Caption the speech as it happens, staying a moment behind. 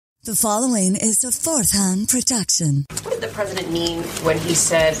The following is a fourth-hand production. What did the president mean when he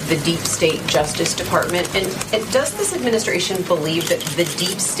said the deep state Justice Department? And does this administration believe that the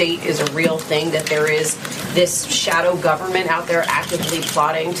deep state is a real thing, that there is this shadow government out there actively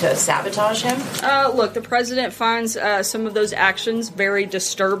plotting to sabotage him? Look, the president finds some of those actions very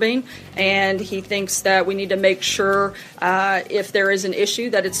disturbing, and he thinks that we need to make sure if there is an issue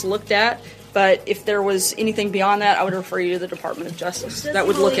that it's looked at. But if there was anything beyond that, I would refer you to the Department of Justice that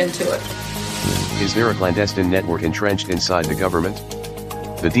would look into it. Is there a clandestine network entrenched inside the government?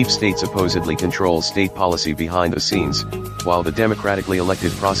 The deep state supposedly controls state policy behind the scenes, while the democratically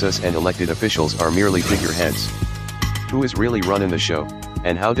elected process and elected officials are merely figureheads. Who is really running the show,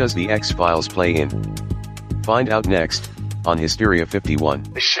 and how does the X-Files play in? Find out next, on Hysteria 51.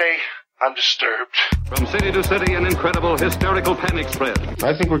 They say I'm disturbed. From city to city, an incredible hysterical panic spread.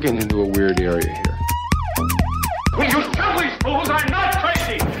 I think we're getting into a weird area here. Will you tell these fools I'm not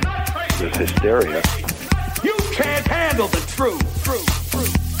crazy? Not crazy. There's hysteria. You can't handle the truth.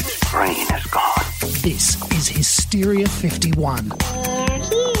 Brain is gone. This is Hysteria 51. They're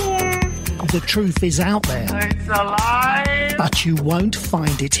here. The truth is out there. It's alive. But you won't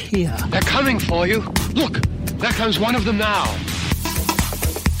find it here. They're coming for you. Look, there comes one of them now.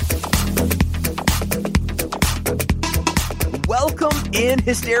 Welcome in,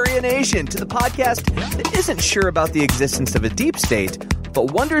 Hysteria Nation, to the podcast that isn't sure about the existence of a deep state,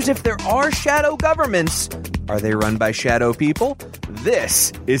 but wonders if there are shadow governments. Are they run by shadow people?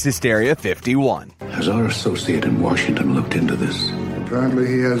 This is Hysteria 51. Has our associate in Washington looked into this? Apparently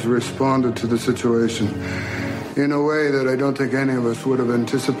he has responded to the situation in a way that I don't think any of us would have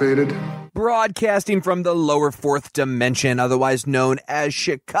anticipated. Broadcasting from the lower fourth dimension, otherwise known as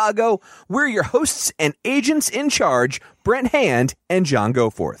Chicago, we're your hosts and agents in charge, Brent Hand and John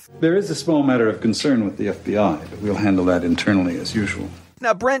Goforth. There is a small matter of concern with the FBI, but we'll handle that internally as usual.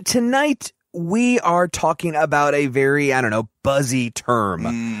 Now, Brent, tonight we are talking about a very, buzzy term,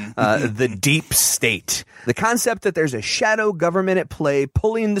 the deep state. The concept that there's a shadow government at play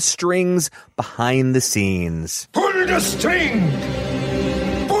pulling the strings behind the scenes. Pull the string!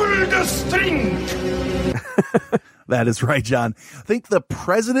 Pull the string! That is right, John. Think the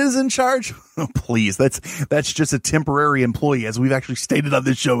president is in charge? Oh, please, that's just a temporary employee, as we've actually stated on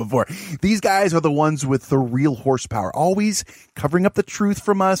this show before. These guys are the ones with the real horsepower, always covering up the truth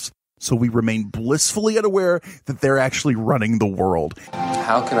from us, so we remain blissfully unaware that they're actually running the world.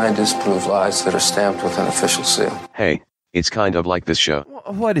 How can I disprove lies that are stamped with an official seal? Hey, it's kind of like this show.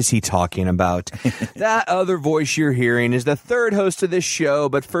 What is he talking about? That other voice you're hearing is the third host of this show,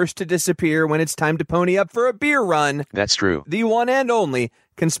 but first to disappear when it's time to pony up for a beer run. That's true. The one and only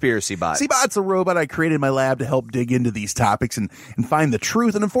Conspiracy Bot. C-Bot's a robot I created in my lab to help dig into these topics and find the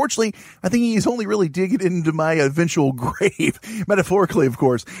truth. And unfortunately, I think he's only really digging into my eventual grave, metaphorically, of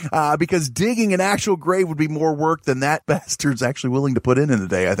course, because digging an actual grave would be more work than that bastard's actually willing to put in a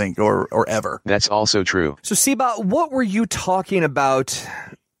day, I think, or ever. That's also true. So, C-Bot, what were you talking about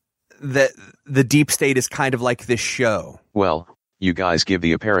that the deep state is kind of like this show? Well, you guys give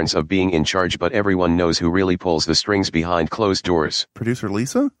the appearance of being in charge, but everyone knows who really pulls the strings behind closed doors. Producer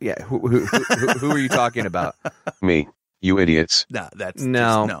Lisa? Yeah, who are you talking about? Me. You idiots. No, that's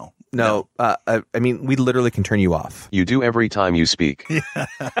no. Just, no. No, I mean, we literally can turn you off. You do every time you speak.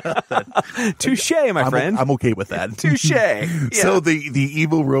 Touche, my friend. I'm okay with that. Touche. Yeah. So the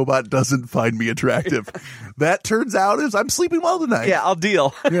evil robot doesn't find me attractive. That turns out is I'm sleeping well tonight. Yeah, I'll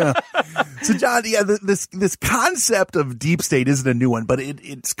deal. Yeah. So, John, this concept of deep state isn't a new one, but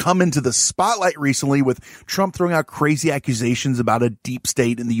it's come into the spotlight recently with Trump throwing out crazy accusations about a deep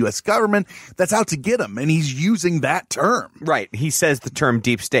state in the U.S. government that's out to get him, and he's using that term. Right. He says the term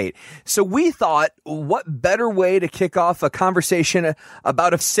deep state. So we thought, what better way to kick off a conversation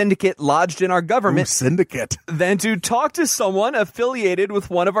about a syndicate lodged in our government than to talk to someone affiliated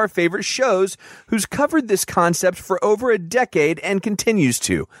with one of our favorite shows who's covered this concept for over a decade and continues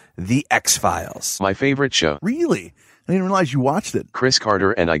to, The X-Files. My favorite show. Really? I didn't realize you watched it. Chris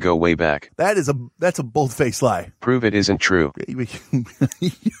Carter and I go way back. That's a bold-faced lie. Prove it isn't true. You're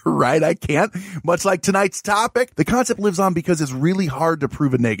right, I can't. Much like tonight's topic, the concept lives on because it's really hard to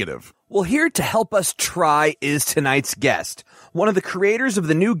prove a negative. Well, here to help us try is tonight's guest, one of the creators of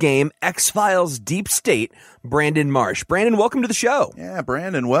the new game, X-Files Deep State, Brandon Marsh. Brandon, welcome to the show. Yeah,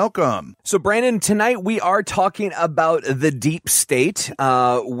 Brandon, welcome. So, Brandon, tonight we are talking about the Deep State,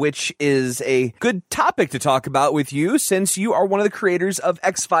 which is a good topic to talk about with you since you are one of the creators of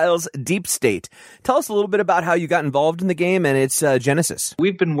X-Files Deep State. Tell us a little bit about how you got involved in the game and its genesis.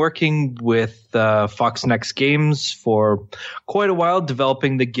 We've been working with Fox Next Games for quite a while,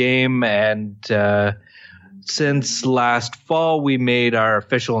 developing the game and since last fall, we made our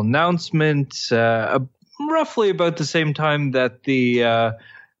official announcement roughly about the same time that the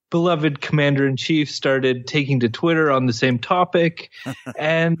beloved Commander-in-Chief started taking to Twitter on the same topic.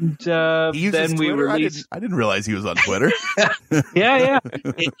 And then we released... I didn't realize he was on Twitter. Yeah.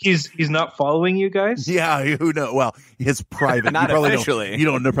 He's not following you guys? Yeah, who knows? Well, his private. Not officially. You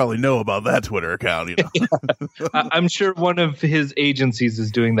don't probably know about that Twitter account. You know? I'm sure one of his agencies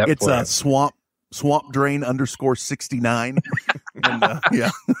is doing that it's for him. Swamp Drain _69. And,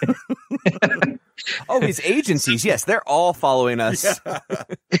 yeah. Oh, his agencies. Yes, they're all following us. Yeah.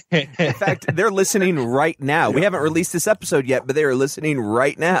 In fact, they're listening right now. Yeah. We haven't released this episode yet, but they are listening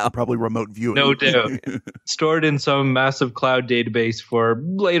right now. Probably remote viewing. No doubt. Stored in some massive cloud database for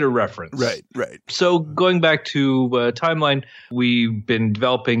later reference. Right. So going back to timeline, we've been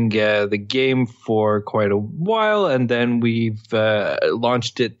developing the game for quite a while, and then we've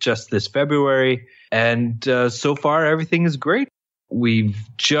launched it just this February. And so far, everything is great. We've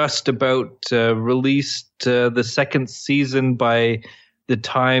just about released the second season by the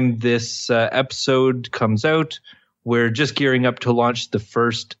time this episode comes out. We're just gearing up to launch the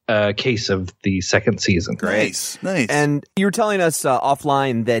first case of the second season. Nice. And you were telling us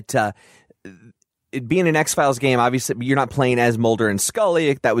offline that it being an X-Files game, obviously you're not playing as Mulder and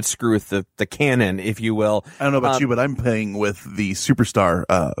Scully. That would screw with the canon, if you will. I don't know about you, but I'm playing with the superstar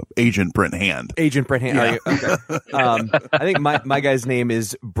Agent Brent Hand. Agent Brent Hand. Yeah. Okay. I think my guy's name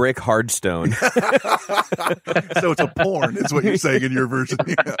is Brick Hardstone. So it's a porn, is what you're saying in your version.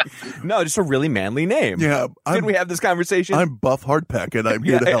 Yeah. No, just a really manly name. Yeah. Didn't we have this conversation? I'm Buff Hardpeck, and I'm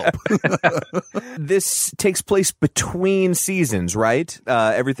here to help. This takes place between seasons, right?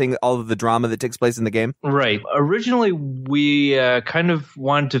 Everything, all of the drama that takes place in the game? Right. Originally, we kind of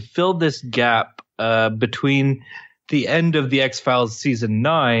wanted to fill this gap between the end of the X-Files season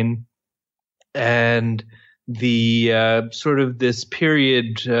 9 and the sort of this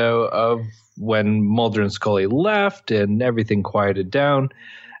period of when Mulder and Scully left and everything quieted down.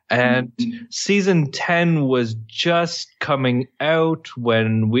 And season 10 was just coming out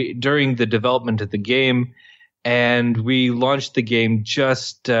during the development of the game. And we launched the game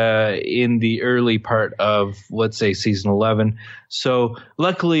just in the early part of, let's say, season 11. So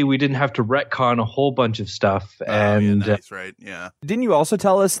luckily, we didn't have to retcon a whole bunch of stuff. Nice, right? Yeah. Didn't you also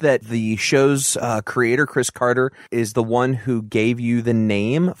tell us that the show's creator, Chris Carter, is the one who gave you the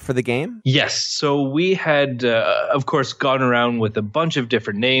name for the game? Yes. So we had, of course, gone around with a bunch of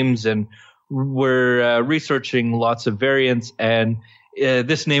different names, and we're researching lots of variants, and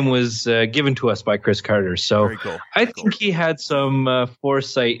this name was given to us by Chris Carter. So very cool. I think he had some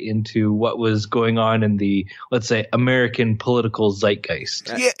foresight into what was going on in the, let's say, American political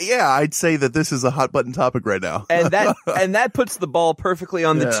zeitgeist. Yeah, I'd say that this is a hot button topic right now. And that puts the ball perfectly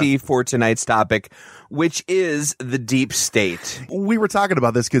on the tee for tonight's topic, which is the deep state. We were talking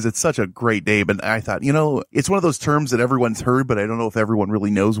about this because it's such a great name, and I thought, it's one of those terms that everyone's heard, but I don't know if everyone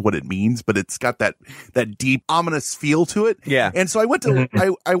really knows what it means, but it's got that deep, ominous feel to it. Yeah. And so I went to,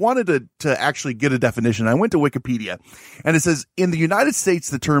 I wanted to actually get a definition. I went to Wikipedia, and it says, in the United States,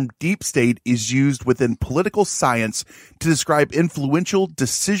 the term deep state is used within political science to describe influential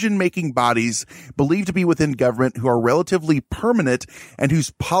decision-making bodies believed to be within government who are relatively permanent and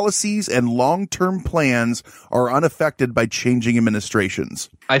whose policies and long-term plans are unaffected by changing administrations.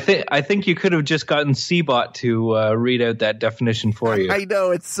 I think you could have just gotten CBOT to read out that definition for you. I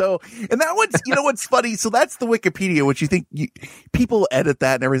know, it's so, and that one's, what's funny? So that's the Wikipedia, which you think people edit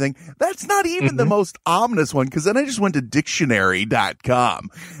that and everything. That's not even the most ominous one, because then I just went to dictionary.com,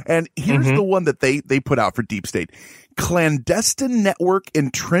 and here's the one that they put out for deep state. Clandestine network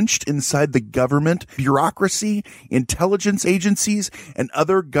entrenched inside the government, bureaucracy, intelligence agencies, and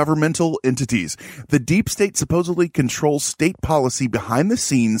other governmental entities. The deep state supposedly controls state policy behind the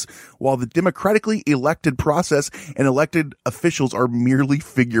scenes, while the democratically elected process and elected officials are merely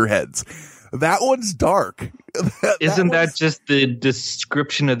figureheads. That one's dark. Isn't that just the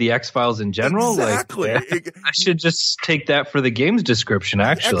description of the X-Files in general? Exactly. I should just take that for the game's description,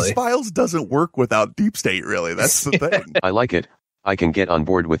 actually. X-Files doesn't work without Deep State, really. That's the thing. I like it. I can get on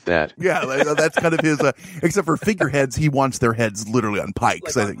board with that. Yeah, that's kind of his, except for figureheads, he wants their heads literally on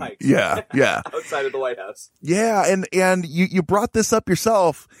pikes, I think. Pikes. Yeah. Outside of the White House. Yeah, and you brought this up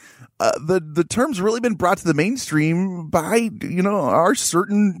yourself. The term's really been brought to the mainstream by, our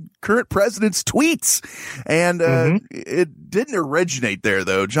certain current president's tweets. And it didn't originate there,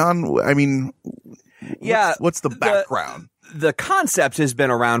 though. John, I mean, What's the background? The concept has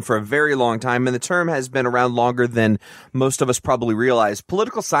been around for a very long time, and the term has been around longer than most of us probably realize.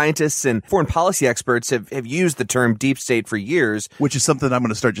 Political scientists and foreign policy experts have used the term deep state for years. Which is something I'm going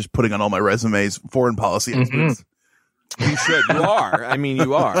to start just putting on all my resumes, foreign policy experts. You should. You are. I mean,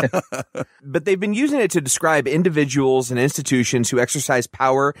 you are. But they've been using it to describe individuals and institutions who exercise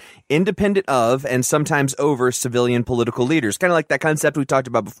power independent of and sometimes over civilian political leaders. Kind of like that concept we talked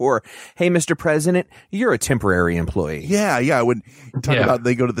about before. Hey, Mr. President, you're a temporary employee. Yeah. When you talk about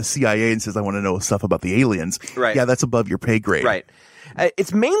they go to the CIA and says, I want to know stuff about the aliens. Right. Yeah, that's above your pay grade. Right.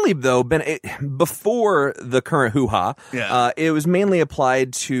 It's mainly, though, been before the current hoo-ha. Yeah. It was mainly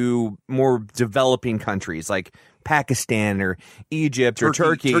applied to more developing countries like Pakistan or Egypt or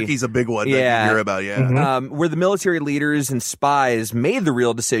Turkey. Turkey's a big one that you hear about, where the military leaders and spies made the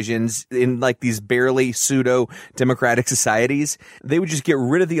real decisions in like these barely pseudo-democratic societies. They would just get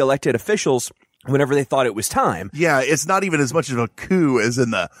rid of the elected officials whenever they thought it was time. Yeah, it's not even as much of a coup as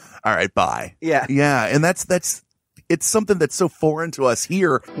in the, all right, bye. Yeah. Yeah, and that's it's something that's so foreign to us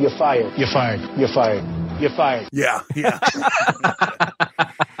here. You're fired. You're fired. You're fired. You're fired. Yeah.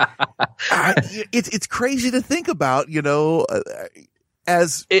 It's crazy to think about,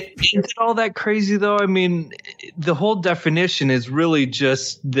 as isn't it all that crazy though? I mean, the whole definition is really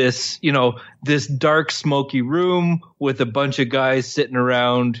just this, this dark, smoky room with a bunch of guys sitting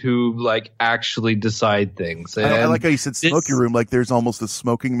around who like actually decide things. And I like how you said smoky room, like there's almost a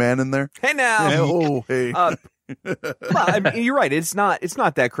smoking man in there. Hey now. Yeah, oh, hey. Well, I mean, you're right. It's not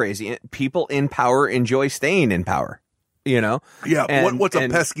that crazy. People in power enjoy staying in power. Yeah. What's a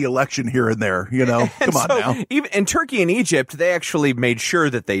pesky election here and there? Come on now. Even in Turkey and Egypt, they actually made sure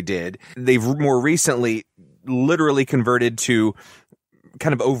that they did. They've more recently literally converted to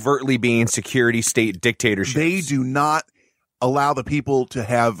kind of overtly being security state dictatorships. They do not allow the people to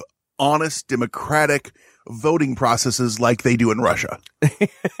have honest, democratic voting processes like they do in Russia.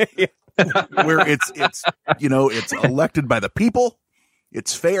 Where it's it's elected by the people,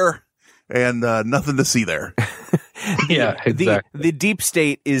 it's fair, and nothing to see there. Yeah, exactly. The deep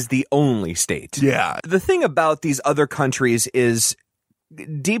state is the only state. Yeah. The thing about these other countries is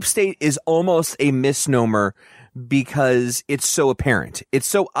deep state is almost a misnomer because it's so apparent. It's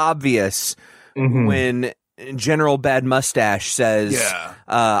so obvious when General Bad Mustache says,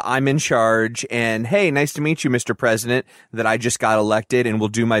 I'm in charge, and hey, nice to meet you, Mr. President, that I just got elected and will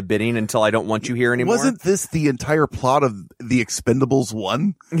do my bidding until I don't want you here anymore. Wasn't this the entire plot of The Expendables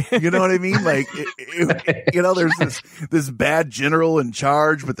 1? You know what I mean? Like, there's this bad general in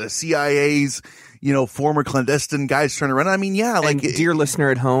charge, but the CIA's, former clandestine guys turn around. I mean, dear listener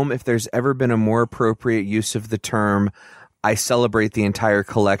at home, if there's ever been a more appropriate use of the term, I celebrate the entire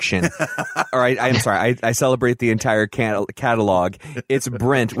collection. All right, I'm sorry. I celebrate the entire catalog. It's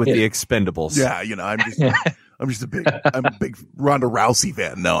Brent with The Expendables. Yeah, I'm a big Ronda Rousey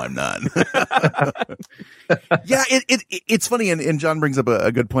fan. No, I'm not. Yeah, it's funny, and John brings up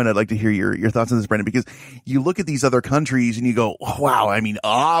a good point. I'd like to hear your thoughts on this, Brandon, because you look at these other countries and you go, oh, wow. I mean,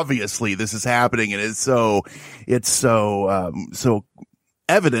 obviously this is happening, and it's so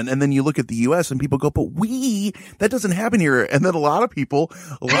evident. And then you look at the U.S. and people go, but that doesn't happen here. And then a lot of people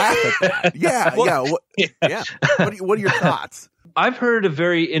laugh at that. Yeah. What are your thoughts? I've heard a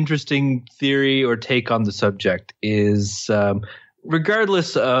very interesting theory or take on the subject is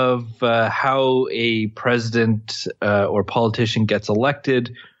regardless of how a president or politician gets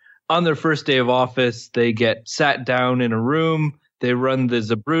elected, on their first day of office, they get sat down in a room, they run the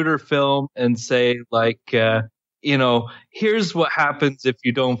Zapruder film and say like, here's what happens if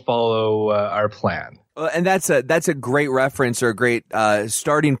you don't follow our plan. And that's a great reference or a great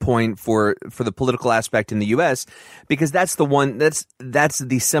starting point for the political aspect in the U.S. because that's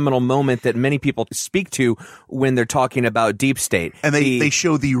the seminal moment that many people speak to when they're talking about deep state. And they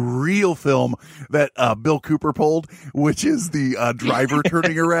show the real film that Bill Cooper pulled, which is the driver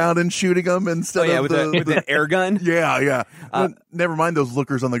turning around and shooting them instead of with an air gun. Yeah. Never mind those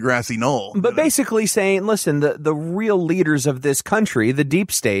lookers on the grassy knoll. But basically saying, listen, the real leaders of this country, the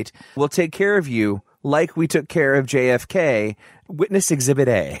deep state, will take care of you like we took care of JFK. Witness Exhibit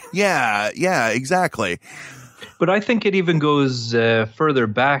A. Yeah, exactly. But I think it even goes further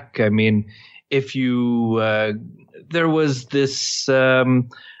back. I mean, if you there was this, let's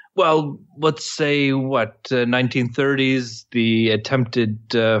say 1930s, the attempted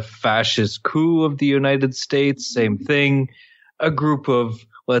fascist coup of the United States, same thing. A group of,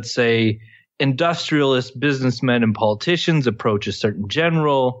 let's say, industrialist businessmen and politicians approach a certain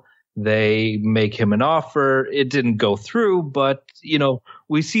general. They make him an offer. It didn't go through, but,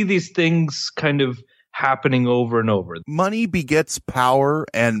 we see these things kind of happening over and over. Money begets power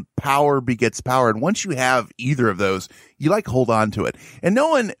and power begets power. And once you have either of those, you like hold on to it. And no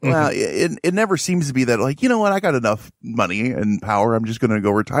one, it never seems to be that like, you know what, I got enough money and power, I'm just going to go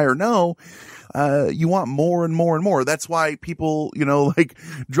retire. No, you want more and more and more. That's why people, like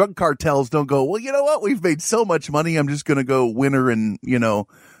drug cartels don't go, well, you know what, we've made so much money, I'm just going to go winter and,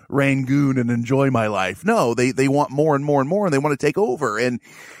 Rangoon and enjoy my life. No, they want more and more and more, and they want to take over. And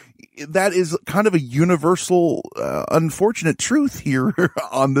that is kind of a universal, unfortunate truth here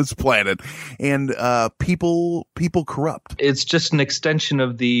on this planet. And, people corrupt. It's just an extension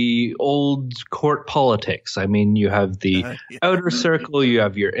of the old court politics. I mean, you have the outer circle, you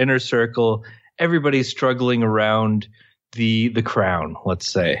have your inner circle. Everybody's struggling around the crown, let's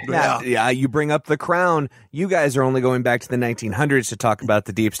say. Yeah, you bring up the crown. You guys are only going back to the 1900s to talk about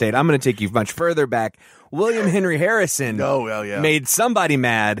the deep state. I'm going to take you much further back. William Henry Harrison made somebody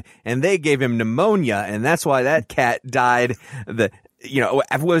mad, and they gave him pneumonia, and that's why that cat died.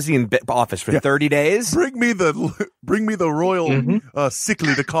 Was he in office for 30 days? Bring me the royal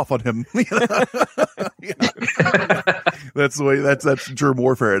sickly to cough on him. That's the way. That's germ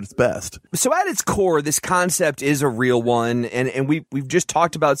warfare at its best. So at its core, this concept is a real one, and we've just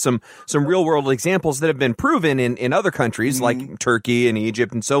talked about some real world examples that have been proven in other countries like Turkey and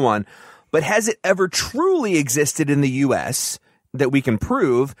Egypt and so on. But has it ever truly existed in the U.S. that we can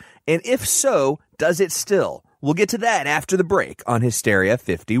prove? And if so, does it still? We'll get to that after the break on Hysteria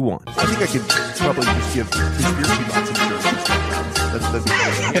 51. I think I could probably just give conspiracy bots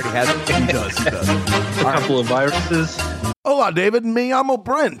He does. A couple of viruses. Hola, David. Me llamo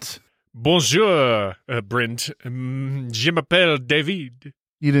Brent. Bonjour, Brent. Je m'appelle David.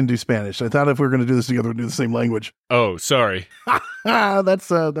 You didn't do Spanish. I thought if we were going to do this together, we'd do the same language. Oh, sorry.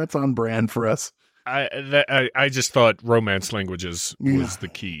 That's on brand for us. I just thought romance languages was the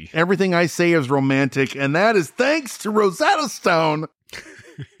key. Everything I say is romantic, and that is thanks to Rosetta Stone.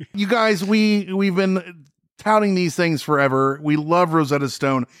 You guys, we've been touting these things forever. We love Rosetta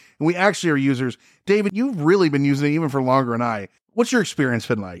Stone, and we actually are users. David, you've really been using it even for longer than I. What's your experience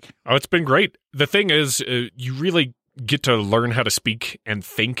been like? Oh, it's been great. The thing is, you really get to learn how to speak and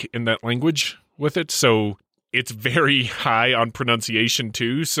think in that language with it, so it's very high on pronunciation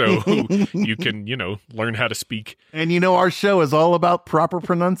too, so you can, learn how to speak. And our show is all about proper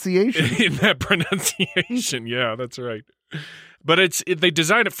pronunciation. In that pronunciation, yeah, that's right. But they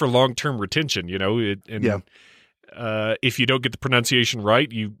design it for long-term retention, if you don't get the pronunciation right,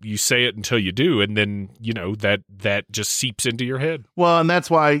 you say it until you do, and then, that just seeps into your head. Well, and that's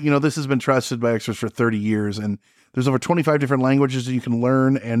why, this has been trusted by experts for 30 years, and there's over 25 different languages that you can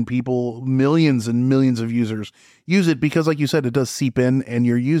learn, and millions and millions of users use it because, like you said, it does seep in, and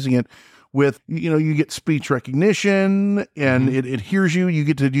you're using it with, you get speech recognition, and it hears you. You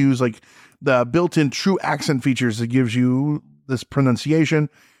get to use like the built-in true accent features that gives you this pronunciation,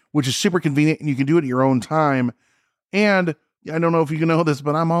 which is super convenient, and you can do it at your own time. And I don't know if you know this,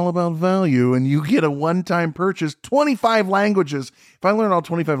 but I'm all about value, and you get a one-time purchase, 25 languages. If I learned all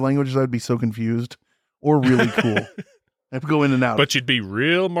 25 languages, I'd be so confused. Or really cool. I have to go in and out. But you'd be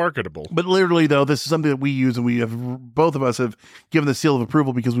real marketable. But literally, though, this is something that we use, and both of us have given the seal of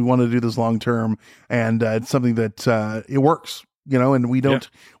approval because we want to do this long term, and it's something that it works, and we don't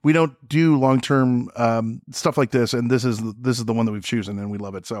do long term stuff like this, and this is the one that we've chosen, and we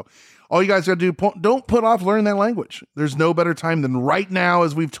love it. So all you guys got to do, don't put off learning that language. There's no better time than right now,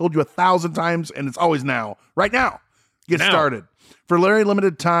 as we've told you 1,000 times, and it's always now. Right now, get started. For a very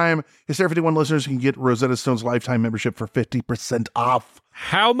limited time, Hysteria 51 listeners can get Rosetta Stone's lifetime membership for 50% off.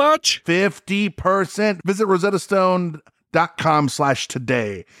 How much? 50%. Visit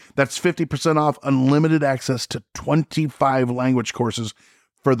rosettastone.com/today. That's 50% off unlimited access to 25 language courses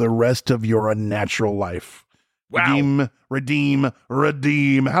for the rest of your unnatural life. Wow. Redeem. How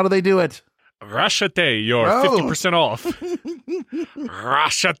do they do it? Rashate, you're 50% off.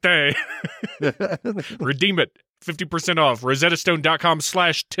 Rashate. Redeem it. 50% off.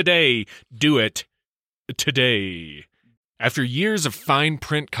 rosettastone.com/today. Do it today. After years of fine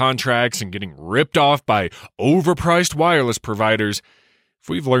print contracts and getting ripped off by overpriced wireless providers, if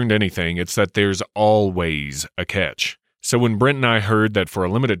we've learned anything, it's that there's always a catch. So when Brent and I heard that for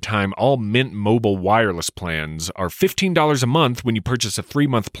a limited time, all Mint Mobile wireless plans are $15 a month when you purchase a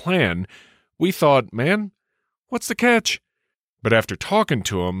 3-month plan, we thought, man, what's the catch? But after talking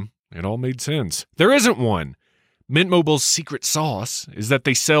to them, it all made sense. There isn't one. Mint Mobile's secret sauce is that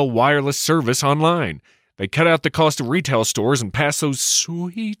they sell wireless service online. They cut out the cost of retail stores and pass those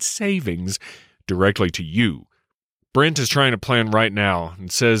sweet savings directly to you. Brent is trying a plan right now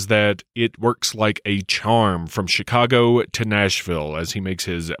and says that it works like a charm from Chicago to Nashville as he makes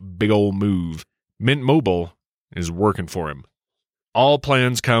his big ol' move. Mint Mobile is working for him. All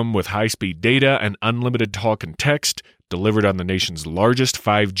plans come with high-speed data and unlimited talk and text delivered on the nation's largest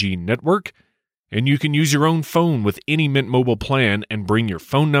 5G network, and you can use your own phone with any Mint Mobile plan and bring your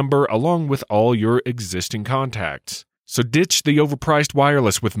phone number along with all your existing contacts. So ditch the overpriced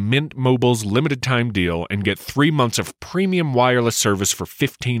wireless with Mint Mobile's limited time deal and get 3 months of premium wireless service for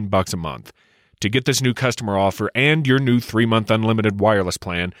 $15 a month. To get this new customer offer and your new 3-month unlimited wireless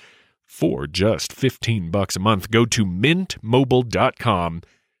plan for just $15 a month, go to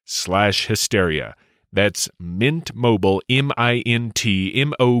mintmobile.com/hysteria. That's Mint Mobile,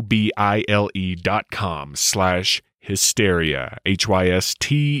 mintmobile.com/hysteria,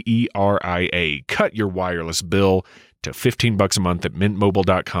 HYSTERIA. Cut your wireless bill to $15 a month at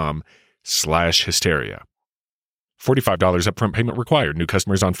mintmobile.com/hysteria. $45 upfront payment required. New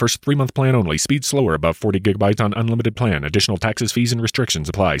customers on first 3-month plan only. Speed slower above 40 gigabytes on unlimited plan. Additional taxes, fees, and restrictions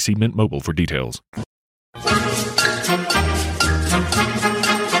apply. See Mint Mobile for details. All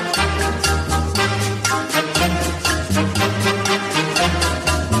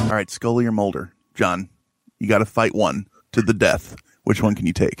right, Scully or Mulder? John, you got to fight one to the death. Which one can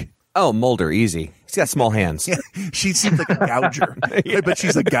you take? Oh, Mulder, easy. He's got small hands. Yeah, she seems like a gouger. I bet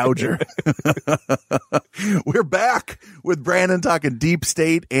she's a gouger. We're back with Brandon talking deep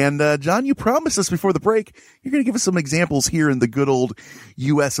state. And John, you promised us before the break, you're going to give us some examples here in the good old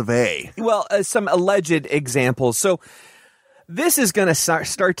US of A. Well, some alleged examples. So this is going to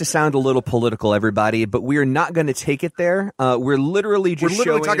start to sound a little political, everybody, but we're not going to take it there. We're literally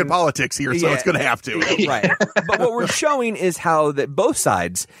talking politics here, so it's going to have to. Right. But what we're showing is how that both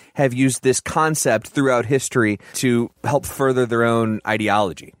sides have used this concept throughout history to help further their own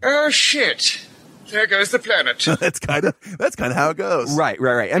ideology. Oh, shit. There goes the planet. That's kind of how it goes. Right.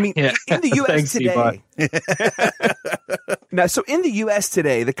 I mean, in the U.S. today. Now, so in the U.S.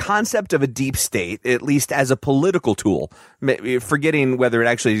 today, the concept of a deep state, at least as a political tool, forgetting whether it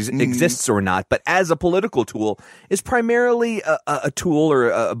actually exists or not, but as a political tool, is primarily a tool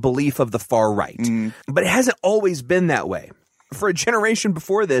or a belief of the far right. But it hasn't always been that way. For a generation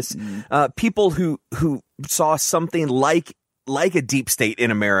before this, people who saw something like a deep state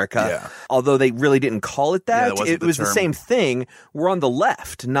in America, although they really didn't call it that. It was the same thing. We're on the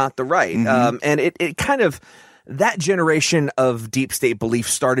left, not the right. And it kind of, that generation of deep state belief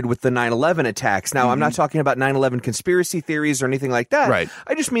started with the 9/11 attacks. Now, I'm not talking about 9/11 conspiracy theories or anything like that. Right.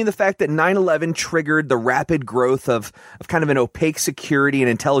 I just mean the fact that 9/11 triggered the rapid growth of kind of an opaque security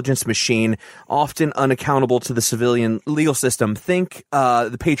and intelligence machine, often unaccountable to the civilian legal system. Think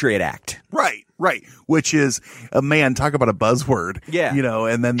the Patriot Act. Right. Which is, talk about a buzzword. Yeah.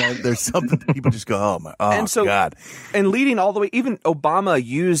 And then there's something that people just go, God. And leading all the way, even Obama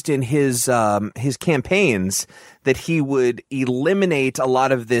used in his campaigns that he would eliminate a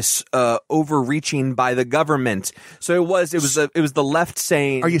lot of this overreaching by the government. So it was the left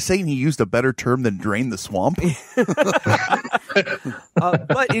saying. Are you saying he used a better term than drain the swamp?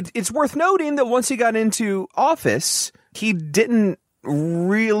 But it's worth noting that once he got into office, he didn't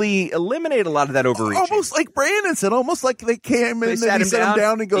really eliminate a lot of that overreach. Almost like Brandon said, almost like they came in and he sat him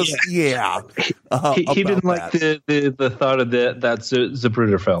down and goes, he didn't like the thought of that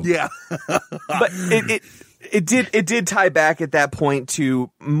Zapruder film. Yeah. But it did tie back at that point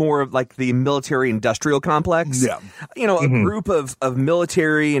to more of like the military industrial complex. Yeah. A group of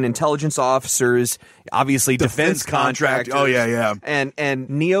military and intelligence officers, obviously defense contractors. Oh, yeah. And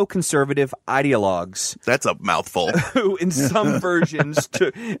neoconservative ideologues. That's a mouthful. Who in some versions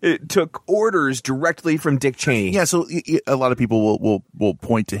took orders directly from Dick Cheney. Yeah, so a lot of people will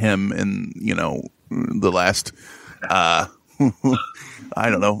point to him in, the last I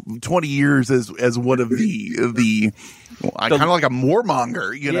don't know, 20 years as one of the kind of like a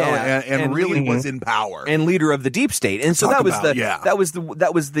warmonger, and really was in power and leader of the deep state. And so that was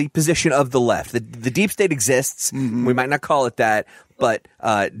the position of the left. The deep state exists. We might not call it that, but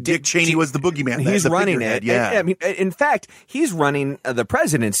Dick Cheney was the boogeyman. He's running it. Yeah. I mean, in fact, he's running the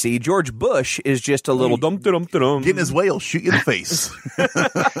presidency. George Bush is just a little get in his way, he'll shoot you in the face.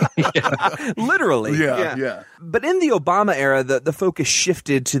 Literally. Yeah. But in the Obama era, the focus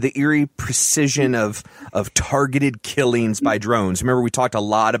shifted to the eerie precision of targeted killings by drones. Remember, we talked a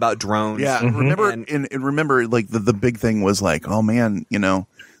lot about drones. Yeah. Remember, like the big thing was like, oh man,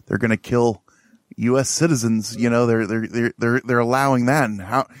 they're going to kill U.S. citizens. They're allowing that. And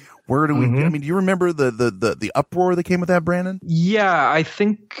where do we? I mean, do you remember the uproar that came with that, Brandon? Yeah, I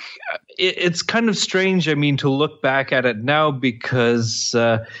think it's kind of strange. I mean, to look back at it now because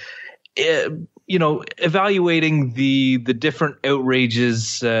evaluating the different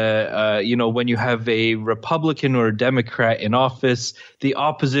outrages, when you have a Republican or a Democrat in office, the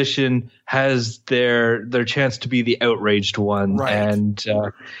opposition has their chance to be the outraged one. Right. And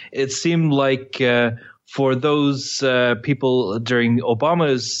it seemed like for those people during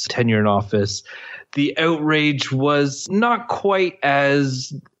Obama's tenure in office, the outrage was not quite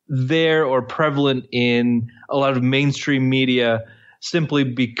as there or prevalent in a lot of mainstream media, simply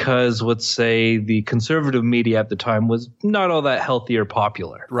because, let's say, the conservative media at the time was not all that healthy or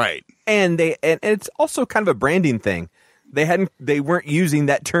popular. Right. And it's also kind of a branding thing. They weren't using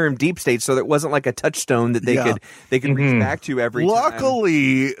that term deep state, so it wasn't like a touchstone that they could reach back to every time.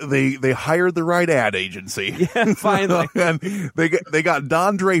 Luckily, they hired the right ad agency. Yeah, finally. And they got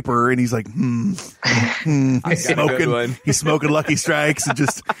Don Draper, and he's like, he's smoking Lucky Strikes, and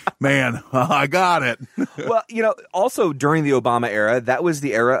just, man, I got it. Well, also during the Obama era, that was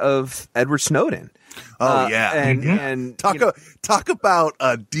the era of Edward Snowden. Oh yeah, and talk about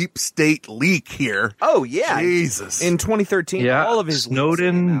a deep state leak here. Oh yeah, Jesus! In 2013, all of his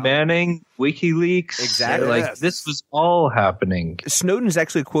Snowden, Manning, WikiLeaks, exactly. This was all happening. Snowden's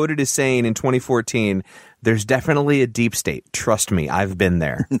actually quoted as saying in 2014, "There's definitely a deep state. Trust me, I've been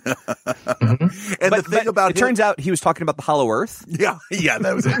there." And the thing about it turns out he was talking about the Hollow Earth. Yeah,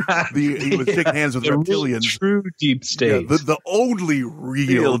 that was it. He was shaking hands with reptilians. True deep state. Yeah, the only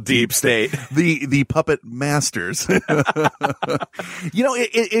real deep state. The puppet masters. It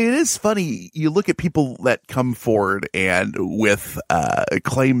is funny. You look at people that come forward and with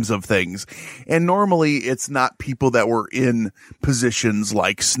claims of things, and normally it's not people that were in positions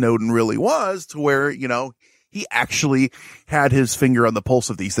like Snowden really was, to where he actually had his finger on the pulse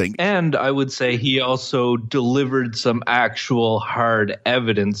of these things. And I would say he also delivered some actual hard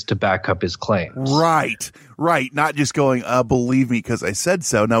evidence to back up his claims. Right. Not just going, believe me because I said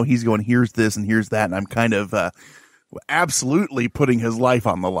so. No, he's going, here's this and here's that. And I'm kind of absolutely putting his life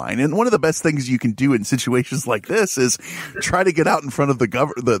on the line. And one of the best things you can do in situations like this is try to get out in front of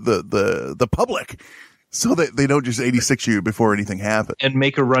the public, so that they don't just 86 you before anything happens. And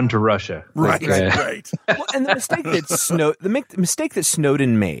make a run to Russia. Right. Well, and the mistake that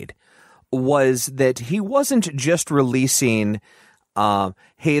Snowden made was that he wasn't just releasing,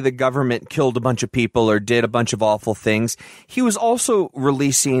 hey, the government killed a bunch of people or did a bunch of awful things. He was also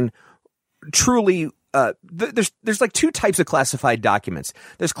releasing truly there's like two types of classified documents.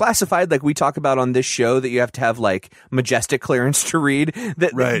 There's classified, like we talk about on this show, that you have to have like majestic clearance to read,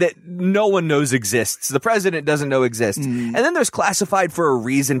 that no one knows exists. The president doesn't know exists. And then there's classified for a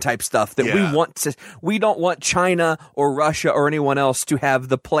reason type stuff that we don't want China or Russia or anyone else to have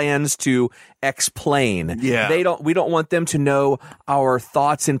the plans to explain. Yeah. We don't want them to know our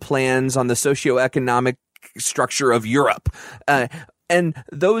thoughts and plans on the socioeconomic structure of Europe. And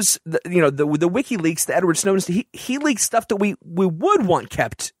those, the WikiLeaks, the Edward Snowden, he leaked stuff that we would want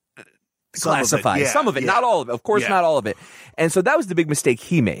kept classified. Some of it, not all of it. Of course, not all of it. And so that was the big mistake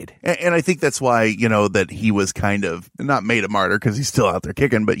he made. And I think that's why, that he was kind of not made a martyr because he's still out there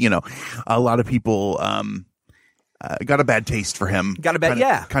kicking, but, a lot of people got a bad taste for him.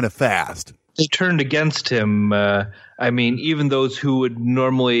 Kind of fast. They turned against him. Even those who would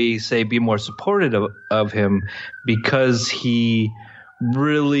normally say be more supportive of him, because he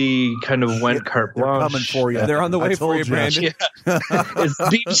really kind of went carte blanche. They're coming for you. They're on the way for you, Brandon. Yeah. It's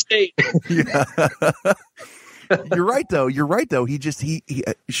deep state. You're right though. He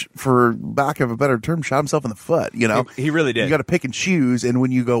for lack of a better term, shot himself in the foot. He really did. You got to pick and choose, and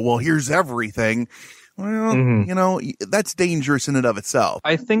when you go, well, here's everything. Well, that's dangerous in and of itself.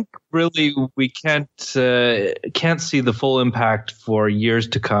 I think really we can't see the full impact for years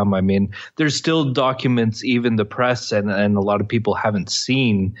to come. There's still documents, even the press and a lot of people haven't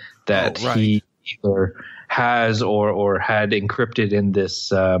seen that he either has or had encrypted in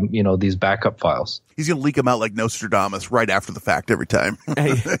this, these backup files. He's going to leak them out like Nostradamus right after the fact every time.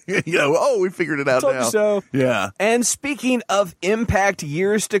 We figured it out now. So. Yeah. And speaking of impact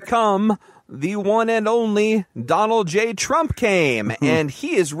years to come, the one and only Donald J. Trump came, and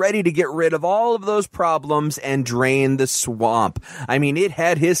he is ready to get rid of all of those problems and drain the swamp. It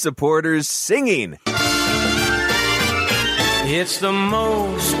had his supporters singing. It's the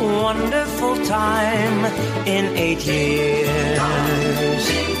most wonderful time in 8 years.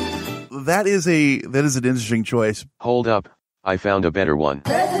 That is an interesting choice. Hold up, I found a better one.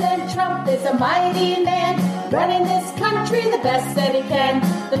 President Trump is a mighty man, running this country the best that he can.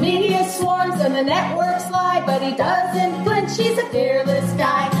 The media swarms and the networks lie, but he doesn't flinch, he's a fearless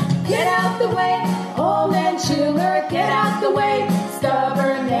guy. Get out the way, Holman Schumer, get out the way.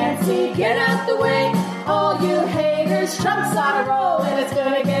 Stubborn Nancy, get out the way. All you haters, Trump's on a roll and it's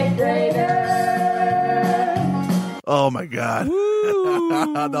gonna get greater. Oh my God.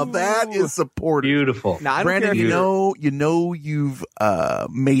 Now that is supportive. Beautiful. Now, I don't Brandon, care you know you've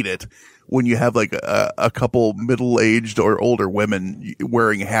made it when you have like a couple middle-aged or older women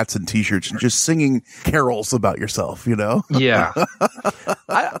wearing hats and t-shirts and just singing carols about yourself, you know? Yeah.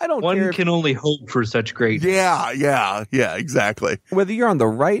 I don't One care can only hope for such great. Yeah, exactly. whether you're on the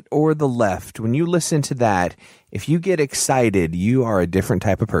right or the left. When you listen to that, if you get excited, you are a different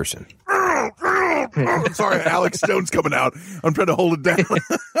type of person. I'm sorry, Alex Jones coming out. I'm trying to hold it down.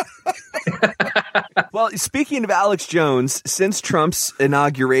 Well, speaking of Alex Jones, since Trump's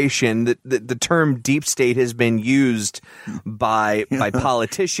inauguration, the term deep state has been used by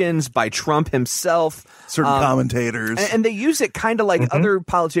politicians, by Trump himself, certain commentators, and they use it kind of like other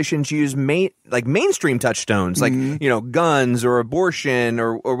politicians use mainstream touchstones, like guns or abortion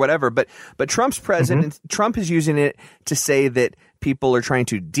or whatever. But Trump's president, Trump is using it to say that people are trying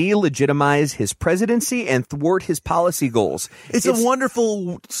to delegitimize his presidency and thwart his policy goals. It's a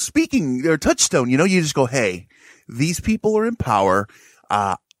wonderful speaking or touchstone. You just go, hey, these people are in power.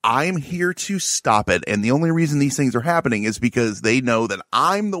 I'm here to stop it. And the only reason these things are happening is because they know that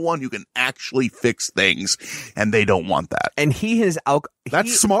I'm the one who can actually fix things, and they don't want that. And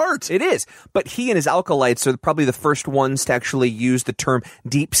that's smart. It is. But he and his acolytes are probably the first ones to actually use the term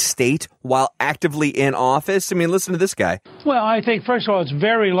deep state while actively in office. I mean, listen to this guy. Well, I think, first of all, it's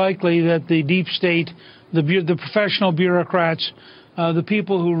very likely that the deep state, the professional bureaucrats, the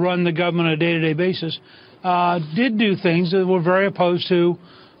people who run the government on a day-to-day basis, did do things that were very opposed to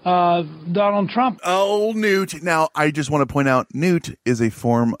Donald Trump. Oh, Newt. Now, I just want to point out, Newt is a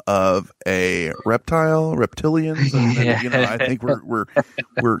form of a reptilians. And, I think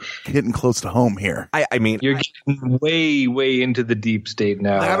we're getting close to home here. I mean, you're getting way into the deep state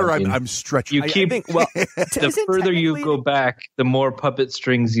now. That or I'm stretching. You keep the further you go back, the more puppet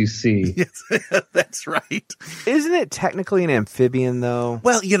strings you see. Yes, that's right. Isn't it technically an amphibian, though?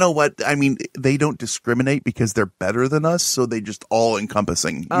 Well, you know what? I mean, they don't discriminate because they're better than us, so they just all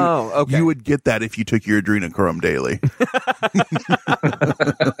encompassing. Okay. You would get that if you took your adrenochrome daily.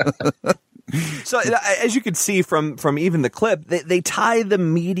 So, as you can see from even the clip, they tie the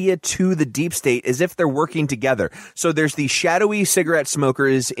media to the deep state as if they're working together. So there's these shadowy cigarette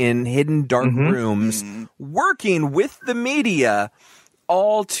smokers in hidden dark rooms working with the media,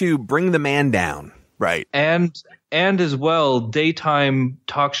 all to bring the man down. Right. And as well, daytime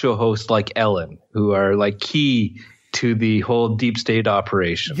talk show hosts like Ellen, who are like key to the whole deep state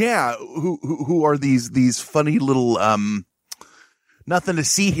operation. Yeah, who are these funny little nothing to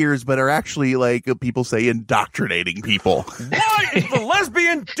see here's, but are actually, like people say, indoctrinating people. Why is the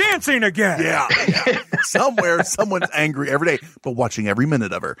lesbian dancing again? Yeah. Somewhere someone's angry every day, but watching every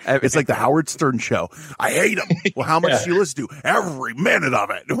minute of her. It's like the Howard Stern show. I hate him. Well, how much do you listen to? Every minute of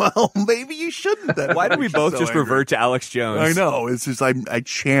it. Well, maybe you shouldn't then. Why do we both just revert to Alex Jones? I know. It's just I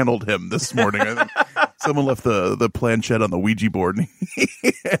channeled him this morning. I think someone left the planchette on the Ouija board and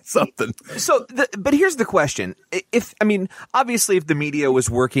he had something. So, but here's the question. Obviously, if the media was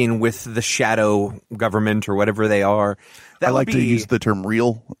working with the shadow government or whatever they are, I like to use the term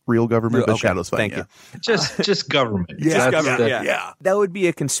real government, but shadow's fine. Thank you. Just government. Just government. Yeah. That would be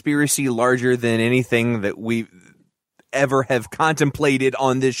a conspiracy larger than anything that we ever have contemplated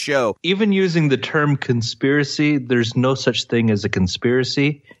on this show. Even using the term conspiracy, there's no such thing as a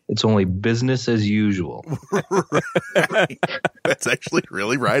conspiracy. It's only business as usual. Right. That's actually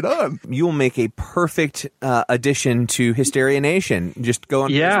really right on. You will make a perfect addition to Hysteria Nation. Just go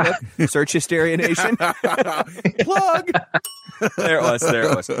on Facebook, search Hysteria Nation. Plug! There it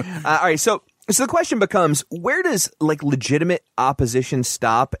was. All right, so the question becomes, where does legitimate opposition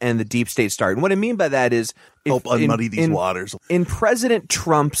stop and the deep state start? And what I mean by that is help unmuddy these waters. In President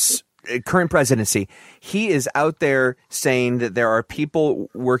Trump's current presidency, he is out there saying that there are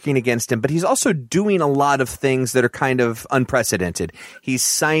people working against him, but he's also doing a lot of things that are kind of unprecedented. He's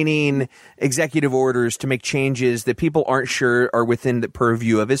signing executive orders to make changes that people aren't sure are within the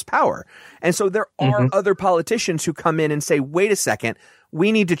purview of his power. And so there are other politicians who come in and say, wait a second,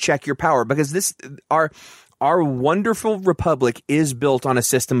 we need to check your power, because our wonderful republic is built on a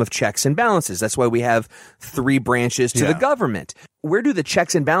system of checks and balances. That's why we have 3 branches to the government. Where do the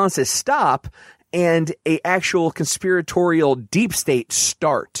checks and balances stop and a actual conspiratorial deep state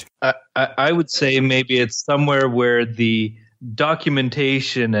start? I would say maybe it's somewhere where the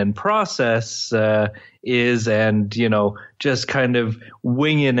documentation and process is, and just kind of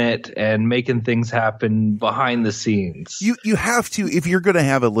winging it and making things happen behind the scenes. You have to, if you're going to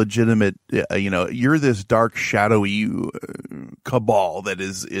have a legitimate you're this dark shadowy cabal that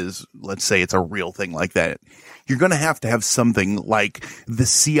is let's say it's a real thing like that, you're going to have something like the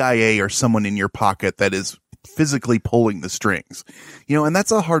CIA or someone in your pocket that is physically pulling the strings, and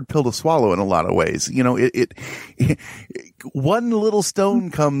that's a hard pill to swallow in a lot of ways. It one little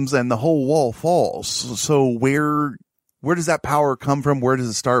stone comes and the whole wall falls. So where does that power come from? Where does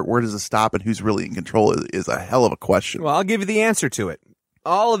it start? Where does it stop? And who's really in control is a hell of a question. Well, I'll give you the answer to it.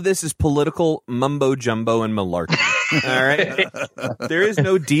 All of this is political mumbo jumbo and malarkey. All right. There is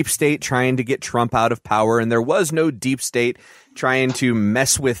no deep state trying to get Trump out of power, and there was no deep state trying to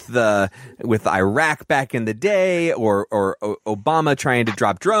mess with Iraq back in the day, or Obama trying to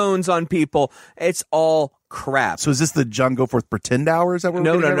drop drones on people. It's all crap. So is this the John Goforth pretend hours that we're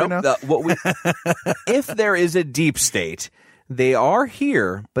looking at right now? If there is a deep state, they are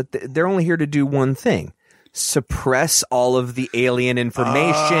here, but they're only here to do one thing. Suppress all of the alien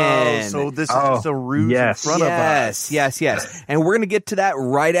information. Oh, so this is just a ruse in front of us. Yes. And we're going to get to that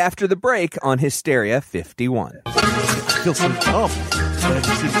right after the break on Hysteria 51. I feel so dumb.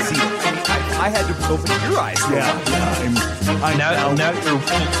 I had to open your eyes. Yeah. Now you're...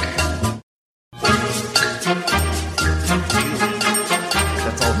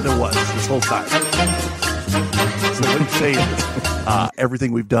 That's all that it was this whole time. So what I'm saying is,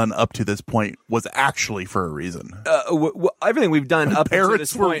 everything we've done up to this point was actually for a reason. Everything we've done up to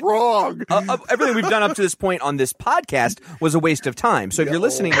this point were wrong. Everything we've done up to this point on this podcast was a waste of time. So if you're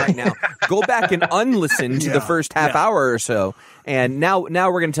listening right now, go back and unlisten to the first half hour or so. And now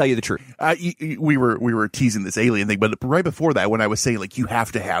we're going to tell you the truth. We were teasing this alien thing, but right before that, when I was saying like you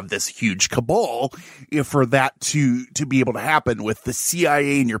have to have this huge cabal for that to be able to happen with the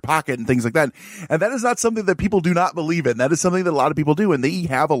CIA in your pocket and things like that, and that is not something that people do not believe in. That is something that a lot of people do, and they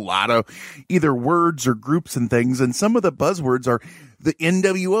have a lot of either words or groups and things. And some of the buzzwords are the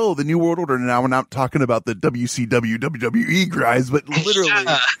NWO, the New World Order. Now we're not talking about the WCW, WWE guys, but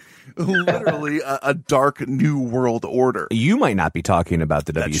literally a dark new world order. You might not be talking about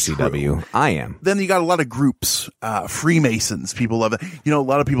the WCW. I am. Then you got a lot of groups, Freemasons. People love it. A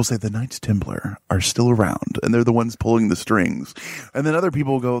lot of people say the Knights Templar are still around and they're the ones pulling the strings. And then other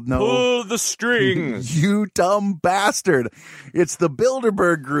people go, no. Pull the strings. You dumb bastard. It's the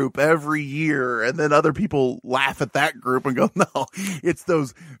Bilderberg group every year. And then other people laugh at that group and go, no, it's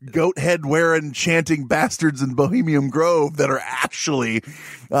those goat head wearing chanting bastards in Bohemian Grove that are actually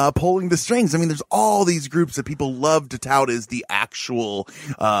pulling the strings. I mean, there's all these groups that people love to tout as the actual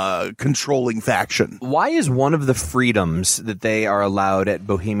controlling faction. Why is one of the freedoms that they are allowed at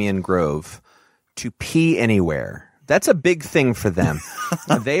Bohemian Grove to pee anywhere? That's a big thing for them.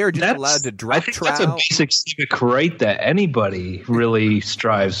 They are just allowed to drop trout. That's a basic civic right that anybody really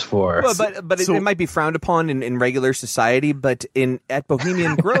strives for. Well, but it might be frowned upon in regular society. But at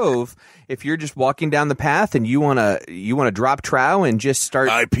Bohemian Grove, if you're just walking down the path and you wanna drop trout and just start,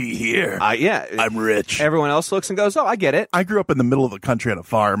 I pee here. I'm rich. Everyone else looks and goes, "Oh, I get it." I grew up in the middle of the country on a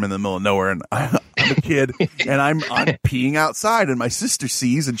farm in the middle of nowhere, and I'm a kid, and I'm peeing outside, and my sister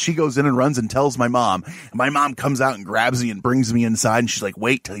sees, and she goes in and runs and tells my mom. And my mom comes out and grabs me and brings me inside, and she's like,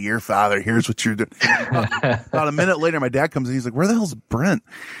 wait till your father hears what you're doing. About a minute later, my dad comes in. He's like, where the hell's Brent?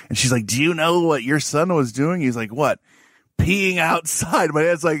 And she's like, do you know what your son was doing? He's like, what? Peeing outside. My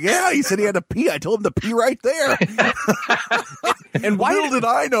dad's like, yeah, he said he had to pee. I told him to pee right there. And little did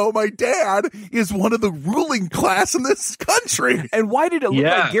I know, my dad is one of the ruling class in this country. And why did it look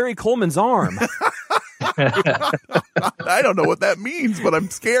like Gary Coleman's arm? I don't know what that means, but I'm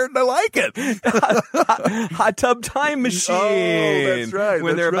scared and I like it. Hot tub time machine. Oh, that's right.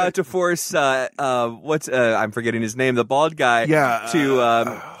 When they're about to force I'm forgetting his name, the bald guy. Yeah.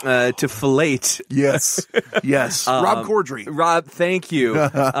 To fillet. Yes. Rob Corddry. Rob, thank you.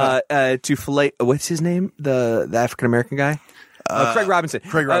 To fillet. What's his name? The African American guy. Craig Robinson.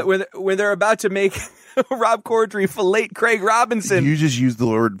 When they're about to make Rob Corddry fillet Craig Robinson. You just used the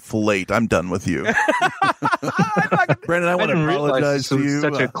word fillet. I'm done with you. Brandon, I want to apologize to you.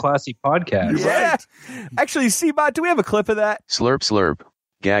 Such a classy podcast. Yeah. Right. Actually, C-Bot, do we have a clip of that? Slurp, slurp.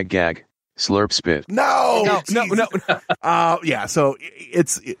 Gag, gag. Slurp, spit. No. Yeah. So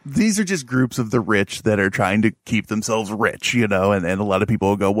these are just groups of the rich that are trying to keep themselves rich, and a lot of people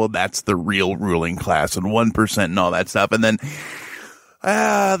will go, well, that's the real ruling class and 1% and all that stuff. And then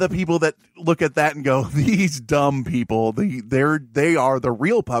the people that look at that and go, these dumb people, they are the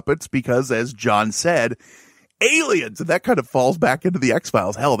real puppets because, as John said, aliens. And that kind of falls back into the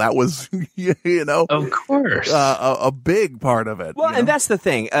X-Files. Hell, that was, of course, a big part of it. Well, and that's the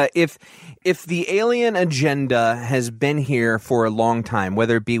thing. If the alien agenda has been here for a long time,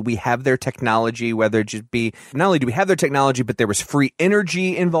 whether it be we have their technology, whether it just be not only do we have their technology, but there was free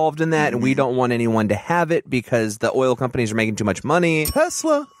energy involved in that, and we don't want anyone to have it because the oil companies are making too much money.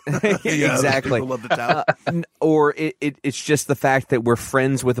 Tesla. Exactly. Love the town. Or it's just the fact that we're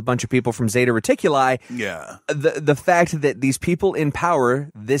friends with a bunch of people from Zeta Reticuli. Yeah. The fact that these people in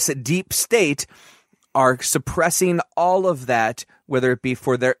power, this deep state, are suppressing all of that, whether it be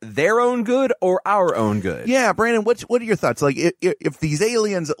for their own good or our own good. Yeah, Brandon, what are your thoughts? Like, if these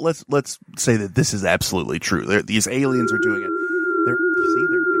aliens, let's say that this is absolutely true. These aliens are doing it. They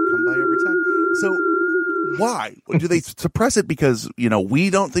come by every time. So why do they suppress it? Because we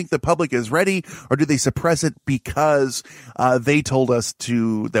don't think the public is ready, or do they suppress it because they told us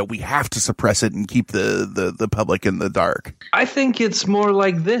that we have to suppress it and keep the public in the dark? I think it's more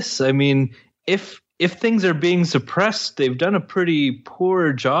like this. I mean, if things are being suppressed, they've done a pretty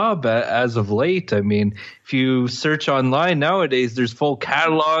poor job as of late. I mean, if you search online nowadays, there's full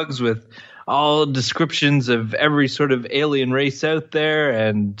catalogs with all descriptions of every sort of alien race out there,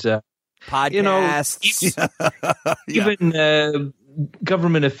 and podcasts. Even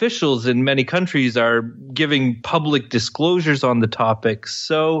government officials in many countries are giving public disclosures on the topic.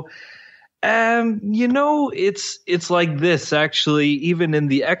 So, it's like this, actually. Even in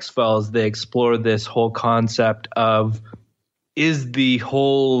the X-Files, they explore this whole concept of, is the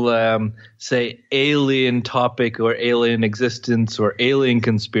whole, say, alien topic or alien existence or alien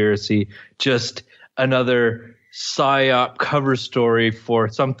conspiracy just another psyop cover story for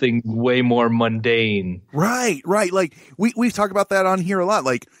something way more mundane? Right. Like, we've talked about that on here a lot.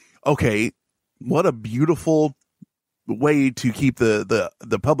 Like, okay, what a beautiful way to keep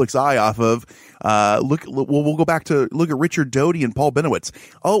the public's eye off of. We'll go back to look at Richard Doty and Paul Benowitz.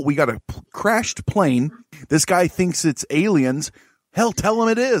 Oh, we got a crashed plane. This guy thinks it's aliens. Hell, tell him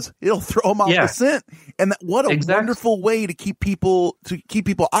it is. It'll throw him off the scent. And what a wonderful way to keep people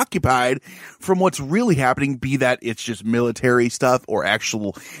occupied from what's really happening. Be that it's just military stuff or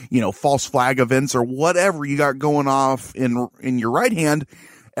actual, false flag events or whatever you got going off in your right hand.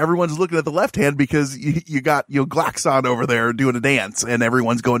 Everyone's looking at the left hand because you got Glaxon over there doing a dance, and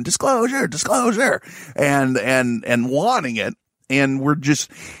everyone's going disclosure, and wanting it, and we're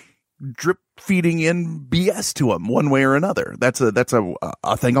just drip feeding in BS to them one way or another. That's a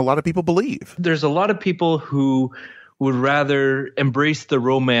thing a lot of people believe. There's a lot of people who would rather embrace the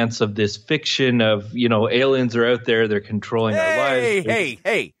romance of this fiction of, aliens are out there, they're controlling our lives.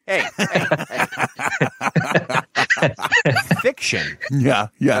 Hey. Fiction. Yeah.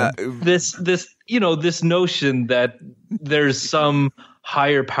 This notion that there's some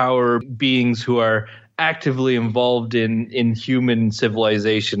higher power beings who are actively involved in human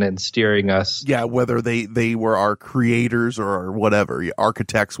civilization and steering us. Yeah, whether they were our creators or whatever,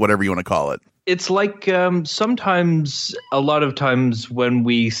 architects, whatever you want to call it. It's like sometimes, a lot of times when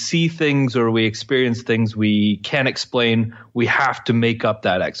we see things or we experience things we can't explain, we have to make up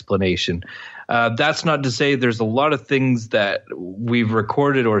that explanation. That's not to say there's a lot of things that we've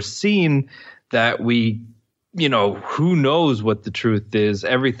recorded or seen that we, who knows what the truth is.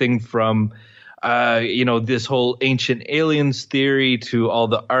 Everything from this whole ancient aliens theory to all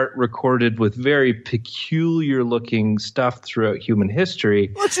the art recorded with very peculiar looking stuff throughout human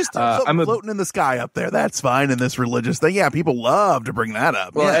history. Well, it's just something floating in the sky up there. That's fine in this religious thing. Yeah, people love to bring that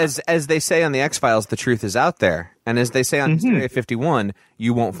up. Well, yeah. as they say on the X-Files, the truth is out there. And as they say on Hysteria 51,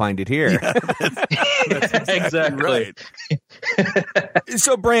 you won't find it here. Yeah, that's exactly right.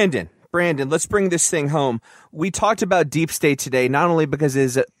 So, Brandon, let's bring this thing home. We talked about Deep State today, not only because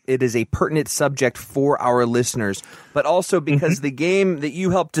it is a pertinent subject for our listeners, but also because the game that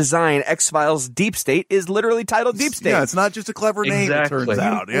you helped design, X-Files Deep State, is literally titled Deep State. Yeah, it's not just a clever name, it turns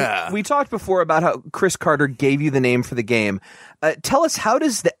out. Yeah. We talked before about how Chris Carter gave you the name for the game. Tell us, how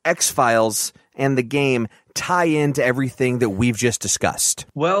does the X-Files and the game tie into everything that we've just discussed?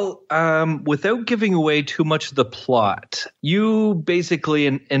 Well, without giving away too much of the plot, you basically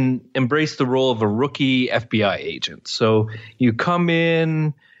embrace the role of a rookie FBI agent. So you come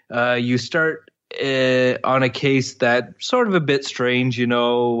in, you start on a case that's sort of a bit strange,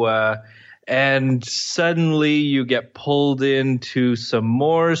 and suddenly you get pulled into some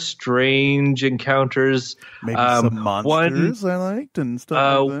more strange encounters. Maybe some monsters I liked and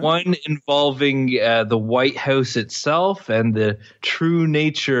stuff like that. One involving the White House itself and the true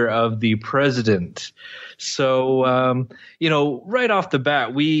nature of the president. So, right off the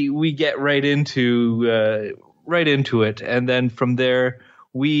bat, we get right into it. And then from there,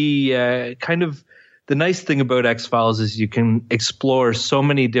 we kind of the nice thing about X-Files is you can explore so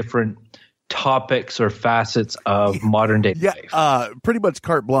many different topics or facets of modern day life. Pretty much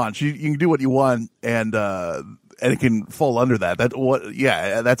carte blanche. You can do what you want, and it can fall under that.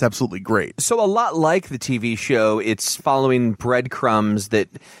 That's absolutely great. So a lot like the TV show, it's following breadcrumbs that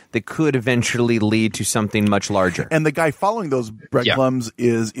could eventually lead to something much larger. And the guy following those breadcrumbs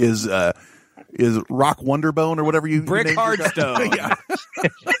is Rock Wonderbone or whatever you Brick Hardstone. Yeah.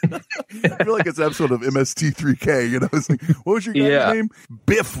 I feel like it's an episode of MST3K. You know, it's like, what was your guy's name?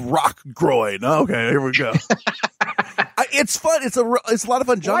 Biff Rockgroin. Okay, here we go. It's fun. It's a lot of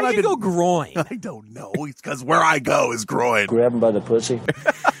fun. John, why do you go groin? I don't know. It's because where I go is groin. Grab him by the pussy.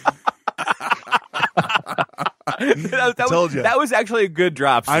 That was actually a good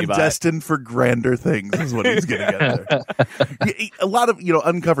drop, I'm destined for grander things is what he's getting at there. A lot of,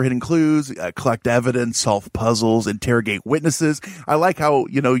 uncover hidden clues, collect evidence, solve puzzles, interrogate witnesses. I like how,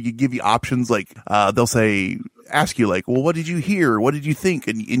 you give you options like, they'll say, ask you like, well, what did you hear? What did you think?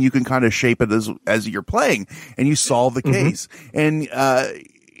 And you can kind of shape it as you're playing and you solve the case. And,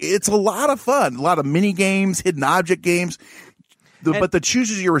 it's a lot of fun, a lot of mini games, hidden object games. But the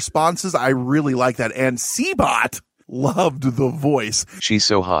chooses your responses, I really like that. And Seabot loved the voice. She's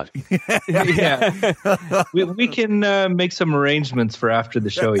so hot. Yeah. we can make some arrangements for after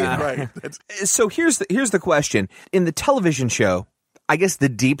the show. Right. So here's the question. In the television show, I guess the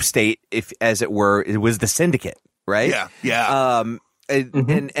deep state, if as it were, it was the syndicate, right? Yeah. Yeah. And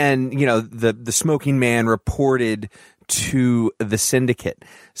the smoking man reported to the syndicate.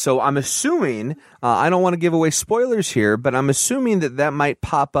 So I'm assuming, I don't want to give away spoilers here, but I'm assuming that might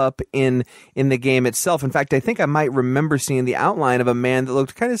pop up in the game itself. In fact, I think I might remember seeing the outline of a man that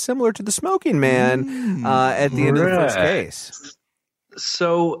looked kind of similar to the smoking man at the end of the first case.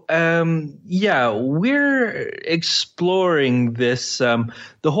 So, we're exploring this. The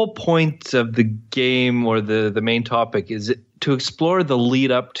whole point of the game, or the main topic, is to explore the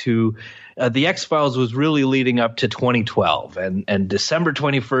lead up to the X-Files was really leading up to 2012 and December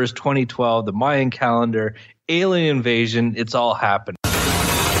 21st, 2012, the Mayan calendar, alien invasion, it's all happened.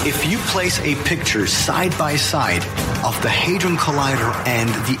 If you place a picture side by side of the Hadron Collider and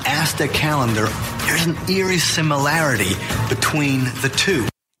the Aztec calendar, there's an eerie similarity between the two.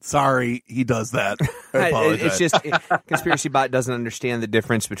 Sorry, he does that. I apologize. It's just Conspiracy Bot doesn't understand the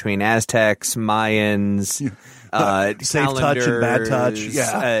difference between Aztecs, Mayans, safe touch and bad touch.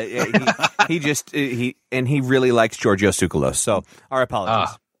 Yeah, he really likes Giorgio Tsoukalos. So our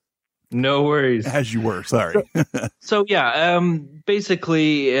apologies. No worries. As you were, sorry. So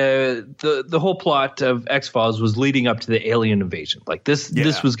basically, the whole plot of X-Files was leading up to the alien invasion. Like this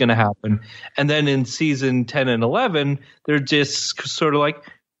was going to happen, and then in season 10 and 11, they're just sort of like,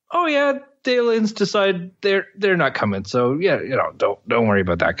 oh yeah, the aliens decide they're not coming. So don't worry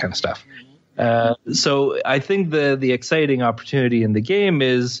about that kind of stuff. So I think the exciting opportunity in the game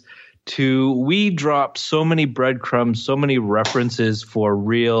is we drop so many breadcrumbs, so many references for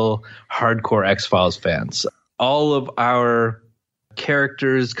real hardcore X-Files fans. All of our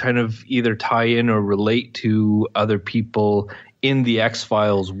characters kind of either tie in or relate to other people in the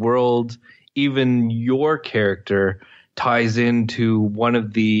X-Files world. Even your character ties into one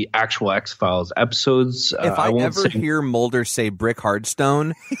of the actual X-Files episodes. If I ever hear Mulder say Brick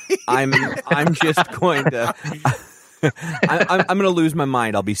Hardstone, I'm just going to I'm going to lose my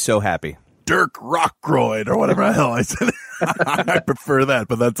mind. I'll be so happy. Dirk Rockgroin or whatever the hell I said. I prefer that,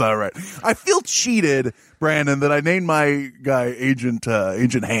 but that's all right. I feel cheated, Brandon, that I named my guy Agent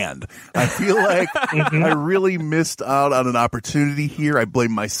Hand. I feel like I really missed out on an opportunity here. I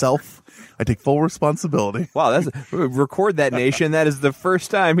blame myself. I take full responsibility. Wow, record that, nation. That is the first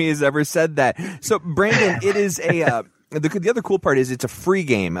time he has ever said that. So, Brandon, it is a the other cool part is it's a free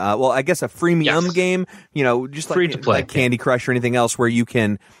game. Well, I guess a freemium game. Just free to play, like Candy Crush or anything else, where you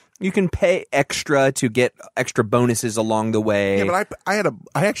can pay extra to get extra bonuses along the way. Yeah, but I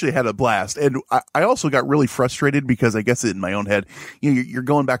actually had a blast, and I also got really frustrated because I guess in my own head, you're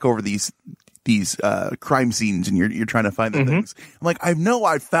going back over these crime scenes and you're trying to find the things. I'm like, I know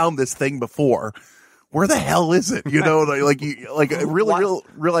I've found this thing before. Where the hell is it? I really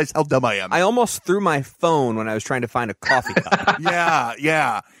realize how dumb I am. I almost threw my phone when I was trying to find a coffee cup.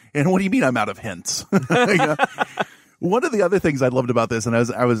 Yeah. And what do you mean I'm out of hints? One of the other things I loved about this, and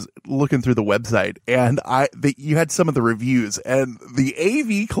I was looking through the website, and you had some of the reviews, and the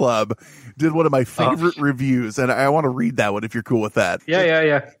AV Club did one of my favorite reviews, and I want to read that one if you're cool with that.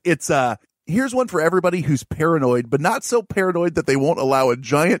 Yeah. It's Here's one for everybody who's paranoid, but not so paranoid that they won't allow a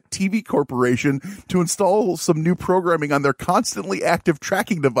giant TV corporation to install some new programming on their constantly active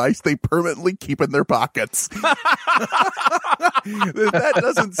tracking device they permanently keep in their pockets. That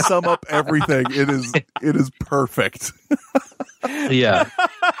doesn't sum up everything. It is perfect. Yeah.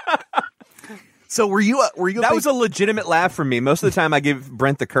 So were you that was a legitimate laugh from me. Most of the time I give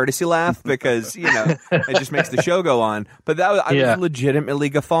Brent the courtesy laugh because, it just makes the show go on. But I was legitimately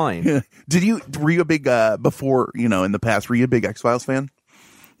guffawing. Were you a big, before, in the past, were you a big X-Files fan?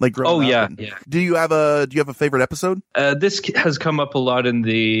 Like growing up? Yeah. Do you have a favorite episode? This has come up a lot in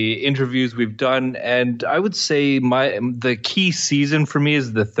the interviews we've done, and I would say the key season for me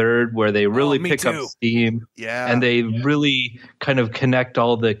is the third, where they really pick up steam. Yeah. And they really kind of connect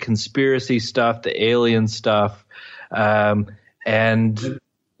all the conspiracy stuff, the alien stuff, and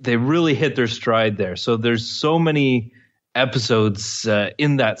they really hit their stride there. So there's so many episodes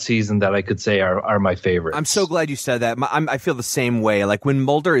in that season that I could say are my favorite. I'm so glad you said that. I feel the same way. Like when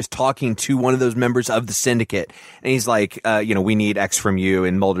Mulder is talking to one of those members of the syndicate, and he's like, we need X from you,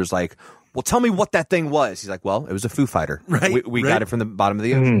 and Mulder's like, well, tell me what that thing was. He's like, well, it was a Foo Fighter. Right. We got it from the bottom of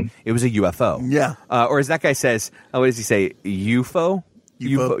the ocean. It was a UFO. Yeah. Or as that guy says, what does he say? UFO?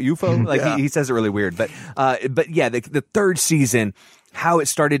 UFO? Like he says it really weird. But yeah, the third season, how it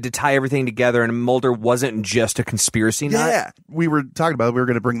started to tie everything together, and Mulder wasn't just a conspiracy nut. Yeah, we were talking about it. We were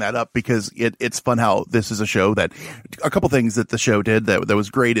going to bring that up because it's fun how this is a show that a couple things that the show did that was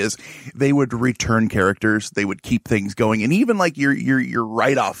great is they would return characters, they would keep things going, and even like your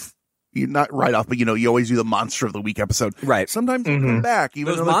write off. You're not right off, but you always do the Monster of the Week episode. Right. Sometimes they come back.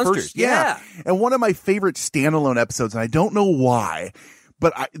 Even those though monsters. Yeah. And one of my favorite standalone episodes, and I don't know why,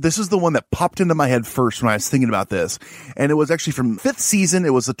 but this is the one that popped into my head first when I was thinking about this. And it was actually from 5th season.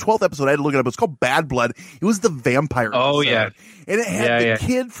 It was the 12th episode. I had to look it up. It was called Bad Blood. It was the vampire episode. Oh, yeah. And it had the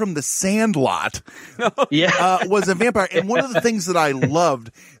kid from The Sandlot was a vampire. And one of the things that I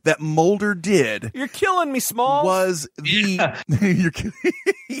loved that Mulder did. You're killing me, Smalls. Was you're killing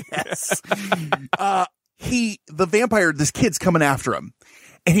yes. The vampire, this kid's coming after him.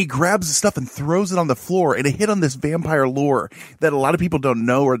 And he grabs the stuff and throws it on the floor. And a hit on this vampire lore that a lot of people don't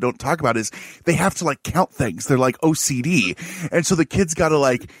know or don't talk about is they have to count things. They're like OCD. And so the kid's got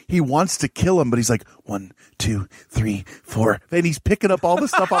to he wants to kill him, but he's like 1, 2, 3, 4. And he's picking up all the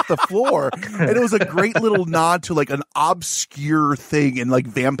stuff off the floor. And it was a great little nod to an obscure thing in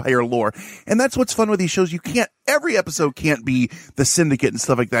vampire lore. And that's what's fun with these shows. Every episode can't be the Syndicate and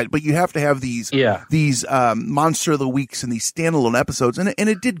stuff like that, but you have to have these Monster of the Weeks and these standalone episodes,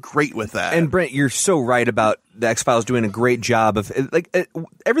 and it did great with that. And Brent, you're so right about the X-Files doing a great job of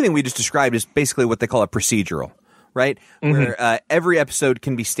everything we just described is basically what they call a procedural, right? Where every episode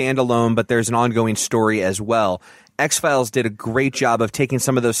can be standalone, but there's an ongoing story as well. X-Files did a great job of taking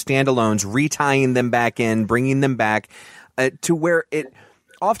some of those standalones, retying them back in, bringing them back to where it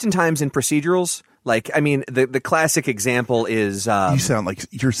oftentimes in procedurals. The classic example is... you sound like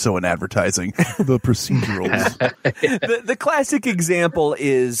you're so in advertising. The procedurals. the classic example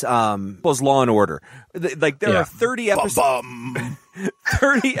is Law & Order. There are 30 episodes...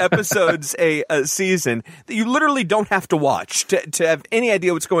 30 episodes a season that you literally don't have to watch to have any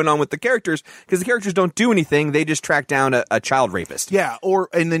idea what's going on with the characters, because the characters don't do anything. They just track down a child rapist. Yeah,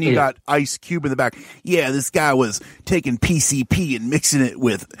 and then you got Ice Cube in the back. Yeah, this guy was taking PCP and mixing it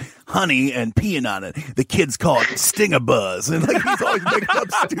with honey and peeing on it. The kids call it Sting-a-buzz. And he's always making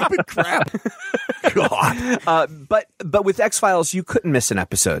up stupid crap. God. But with X-Files, you couldn't miss an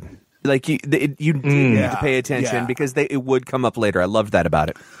episode. You did need to pay attention because it would come up later. I loved that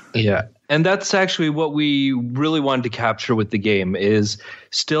about it. Yeah. And that's actually what we really wanted to capture with the game, is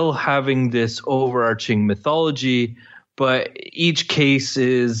still having this overarching mythology, but each case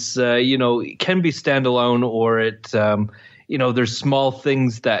is, can be standalone, or there's small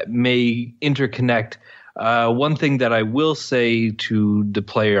things that may interconnect. One thing that I will say to the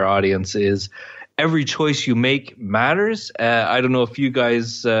player audience is, every choice you make matters. I don't know if you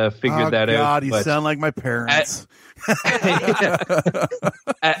guys figured that out. God, you sound like my parents.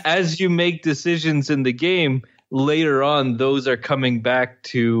 As you make decisions in the game, later on, those are coming back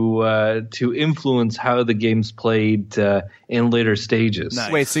to influence how the game's played in later stages.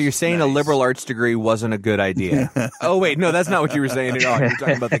 Nice. Wait, so you're saying a liberal arts degree wasn't a good idea? Oh, wait, no, that's not what you were saying at all. You're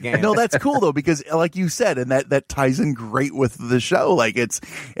talking about the game. No, that's cool, though, because like you said, and that ties in great with the show. It's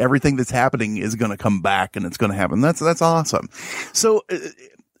everything that's happening is going to come back, and it's going to happen. That's awesome. So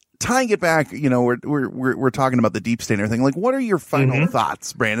tying it back, we're talking about the deep state and everything. Like, what are your final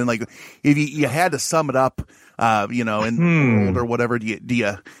thoughts, Brandon? Like, if you had to sum it up, in the world or whatever, can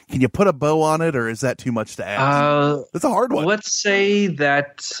you put a bow on it, or is that too much to ask? That's a hard one. Let's say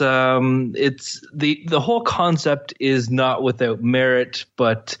that it's the whole concept is not without merit,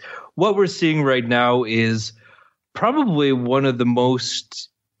 but what we're seeing right now is probably one of the most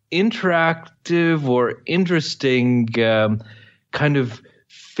interactive or interesting kind of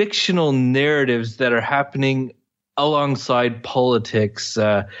fictional narratives that are happening alongside politics,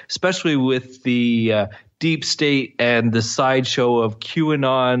 especially with the deep state and the sideshow of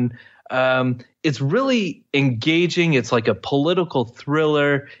QAnon. It's really engaging. It's like a political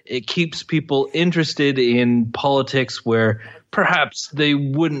thriller. It keeps people interested in politics where perhaps they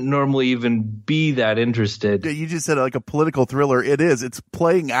wouldn't normally even be that interested. Yeah, you just said like a political thriller. It is. It's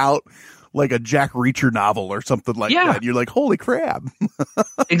playing out like a Jack Reacher novel or something like that. You're like, holy crap.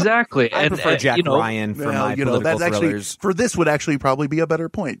 Exactly. I prefer Jack Ryan for my political thrillers. For this would actually probably be a better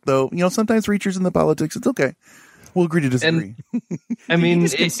point, though. Sometimes Reacher's in the politics. It's okay. We'll agree to disagree. I mean,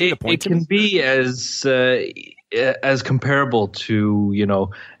 it can be as comparable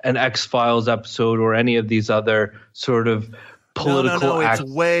to, an X-Files episode or any of these other sort of political. No, it's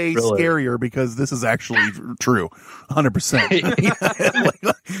way scarier because this is actually true, 100%.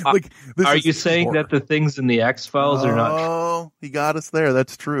 Are you saying that the things in the X-Files are not? Oh, he got us there.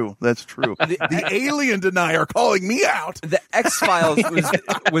 That's true. The alien denier calling me out. The X-Files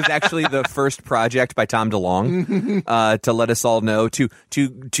was actually the first project by Tom DeLonge to let us all know, to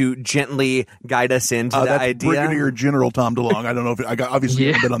gently guide us into the that's idea. Brigadier General Tom DeLonge. I don't know if obviously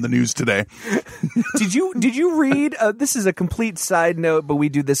haven't been on the news today. Did you read? This is a complete side note, but we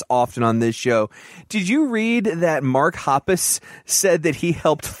do this often on this show. Did you read that Mark Hoppus said that he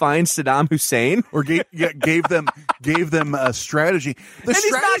helped find Saddam Hussein, or gave them a strategy?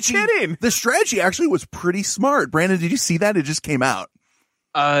 He's not kidding. The strategy actually was pretty smart. Brandon, did you see that? It just came out.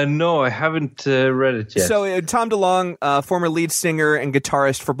 No, I haven't read it yet. So Tom DeLonge, former lead singer and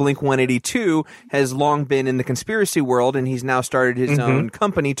guitarist for Blink-182, has long been in the conspiracy world, and he's now started his own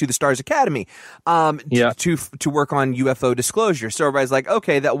company, To the Stars Academy, to work on UFO disclosure. So everybody's like,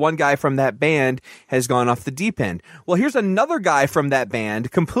 okay, that one guy from that band has gone off the deep end. Well, here's another guy from that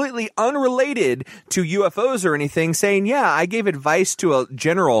band, completely unrelated to UFOs or anything, saying, yeah, I gave advice to a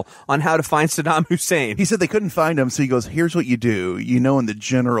general on how to find Saddam Hussein. He said they couldn't find him, so he goes, here's what you do. In the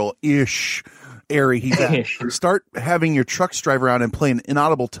general-ish area he's at, start having your trucks drive around and play an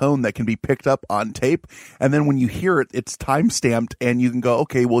inaudible tone that can be picked up on tape, and then when you hear it, it's time-stamped, and you can go,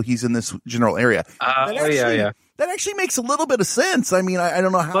 okay, well, he's in this general area. That actually makes a little bit of sense. I mean, I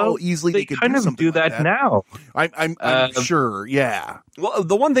don't know how easily they could kind of do like that now. I'm sure, yeah. Well,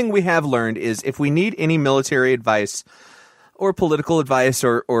 the one thing we have learned is if we need any military advice or political advice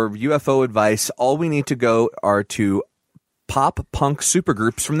or UFO advice, all we need to go are to pop punk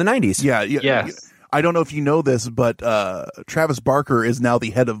supergroups from the 90s. Yeah. Yes. I don't know if you know this, but Travis Barker is now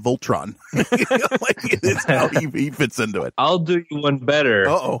the head of Voltron. It's how he fits into it. I'll do you one better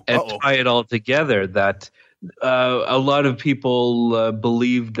and tie it all together. That a lot of people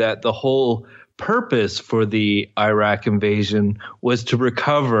believe that the whole purpose for the Iraq invasion was to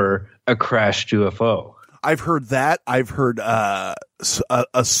recover a crashed UFO. I've heard that. I've heard a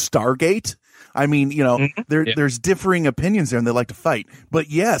Stargate. I mean, there's differing opinions there, and they like to fight. But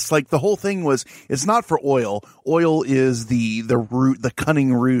yes, like the whole thing was, it's not for oil. Oil is the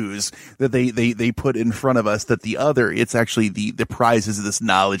cunning ruse that they put in front of us. That it's actually the prize is this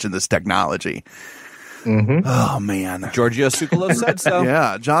knowledge and this technology. Oh man, Giorgio Tsoukalos said so.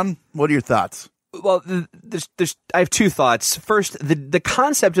 Yeah, John, what are your thoughts? Well, I have two thoughts. First, the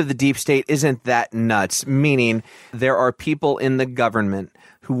concept of the deep state isn't that nuts, meaning there are people in the government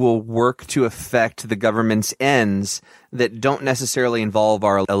who will work to affect the government's ends that don't necessarily involve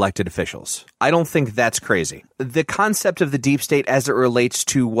our elected officials. I don't think that's crazy. The concept of the deep state as it relates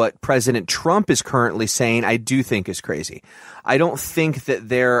to what President Trump is currently saying, I do think is crazy. I don't think that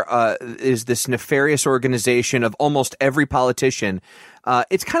there is this nefarious organization of almost every politician.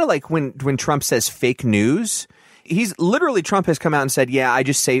 It's kind of like when Trump says fake news. Trump has come out and said, yeah, I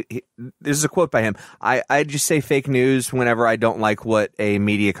just say, this is a quote by him, I just say fake news whenever I don't like what a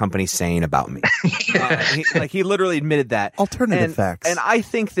media company's saying about me. He literally admitted that. Alternative facts. And I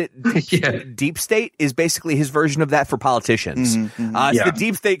think that deep state is basically his version of that for politicians. It's the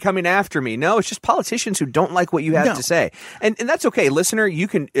deep state coming after me. No, it's just politicians who don't like what you have to say. And that's okay. Listener, you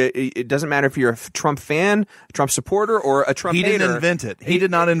can, it doesn't matter if you're a Trump fan, a Trump supporter, or a Trump hater. He didn't invent it. He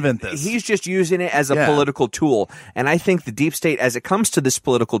did not invent this. He's just using it as a political tool. And I think the deep state, as it comes to this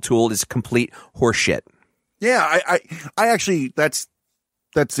political tool, is complete horseshit. Yeah, I actually, that's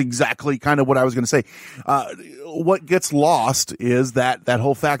That's exactly kind of what I was going to say. What gets lost is that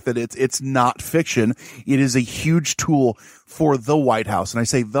whole fact that it's not fiction. It is a huge tool for the White House. And I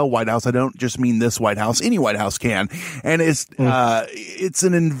say the White House, I don't just mean this White House. Any White House can. And it's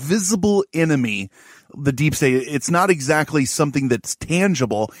an invisible enemy. The deep state, it's not exactly something that's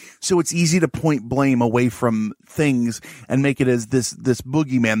tangible, so it's easy to point blame away from things and make it as this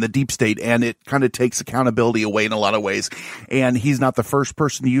boogeyman, the deep state, and it kind of takes accountability away in a lot of ways. And he's not the first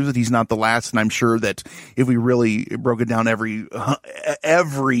person to use it, he's not the last, and I'm sure that if we really broke it down, every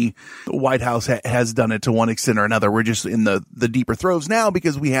White House has done it to one extent or another. We're just in the deeper throes now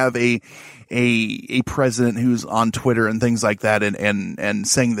because we have a president who's on Twitter and things like that and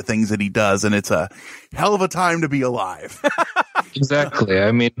saying the things that he does, and it's a hell of a time to be alive. Exactly.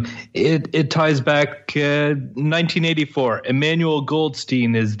 I mean, it ties back 1984. Emmanuel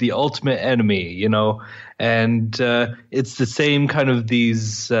Goldstein is the ultimate enemy, and it's the same kind of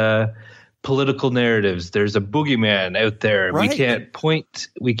these political narratives. There's a boogeyman out there. Right. We can't point,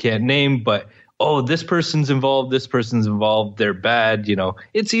 we can't name, but oh, this person's involved, they're bad.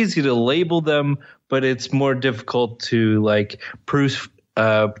 It's easy to label them, but it's more difficult to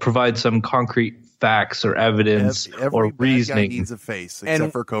provide some concrete facts or evidence or reasoning. Guy needs a face,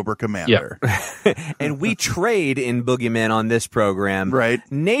 except for Cobra Commander. Yeah. And we trade in boogeymen on this program. Right.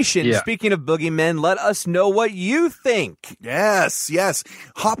 Nation, speaking of boogeymen, let us know what you think. Yes.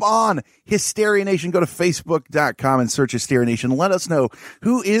 Hop on Hysteria Nation. Go to Facebook.com and search Hysteria Nation. Let us know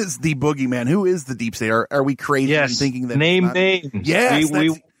who is the boogeyman, who is the deep state. Are we crazy in thinking that name names? Yes.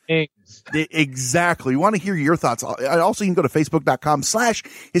 We names. Exactly. We want to hear your thoughts. Also, you can go to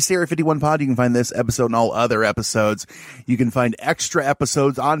Facebook.com/Hysteria51pod. You can find this episode and all other episodes. You can find extra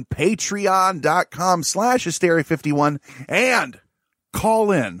episodes on Patreon.com/Hysteria51 and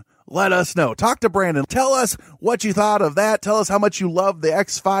call in. Let us know. Talk to Brandon. Tell us what you thought of that. Tell us how much you love the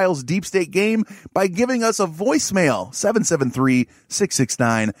X-Files Deep State game by giving us a voicemail.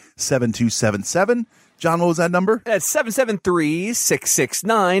 773-669-7277. John, what was that number? That's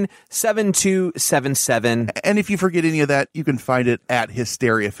 773-669-7277. And if you forget any of that, you can find it at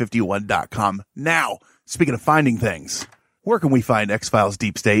hysteria51.com. Now, speaking of finding things, where can we find X-Files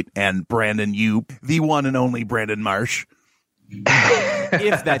Deep State and Brandon, you, the one and only Brandon Marsh?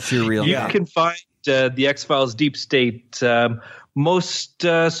 If that's your real name. You can find the X-Files Deep State. Most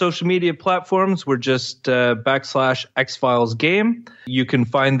social media platforms were just /X-Files game. You can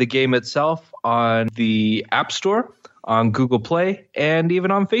find the game itself on the App Store, on Google Play, and even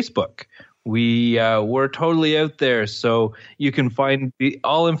on Facebook. We're totally out there, so you can find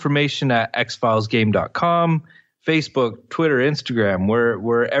all information at xfilesgame.com, Facebook, Twitter, Instagram.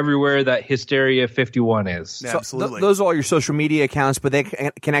 We're everywhere that Hysteria 51 is. Yeah, absolutely. Those are all your social media accounts, but they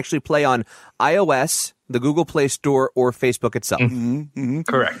can actually play on iOS, the Google Play Store, or Facebook itself. Mm-hmm.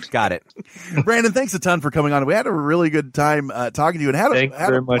 Correct. Got it. Brandon, thanks a ton for coming on. We had a really good time talking to you and had a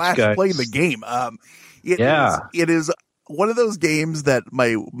blast playing the game. It is one of those games that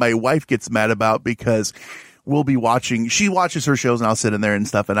my wife gets mad about because we'll be watching. She watches her shows and I'll sit in there and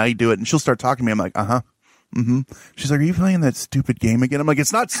stuff and I do it and she'll start talking to me. I'm like, uh-huh. Mm-hmm. She's like, are you playing that stupid game again? I'm like,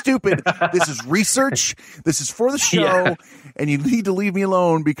 it's not stupid. This is research. This is for the show. And you need to leave me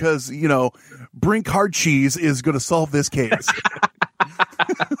alone because, Brink hard cheese is going to solve this case.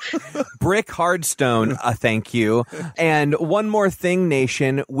 Brick Hardstone, thank you. And one more thing,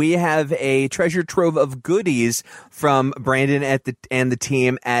 Nation, we have a treasure trove of goodies from Brandon and the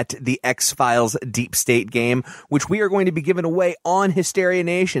team at the X-Files Deep State game, which we are going to be giving away on Hysteria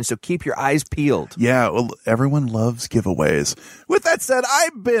Nation, so keep your eyes peeled. Yeah, well, everyone loves giveaways. With that said,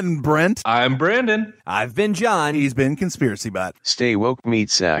 I've been Brent. I'm Brandon. I've been John. He's been Conspiracy Bot. Stay woke, meat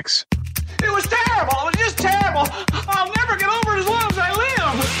sacks. It was terrible. It was just terrible. I'll never get over it as long as I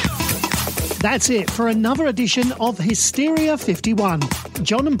live. That's it for another edition of Hysteria 51.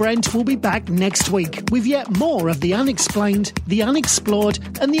 John and Brent will be back next week with yet more of the unexplained, the unexplored,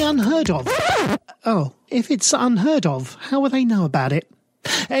 and the unheard of. Oh, if it's unheard of, how will they know about it?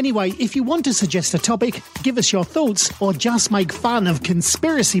 Anyway, if you want to suggest a topic, give us your thoughts, or just make fun of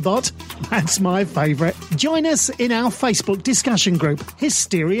Conspiracy Bot, that's my favourite. Join us in our Facebook discussion group,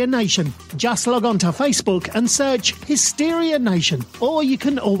 Hysteria Nation. Just log on to Facebook and search Hysteria Nation, or you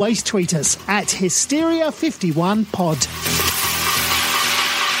can always tweet us at Hysteria51pod.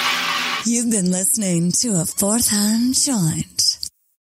 You've been listening to a fourth hand joint.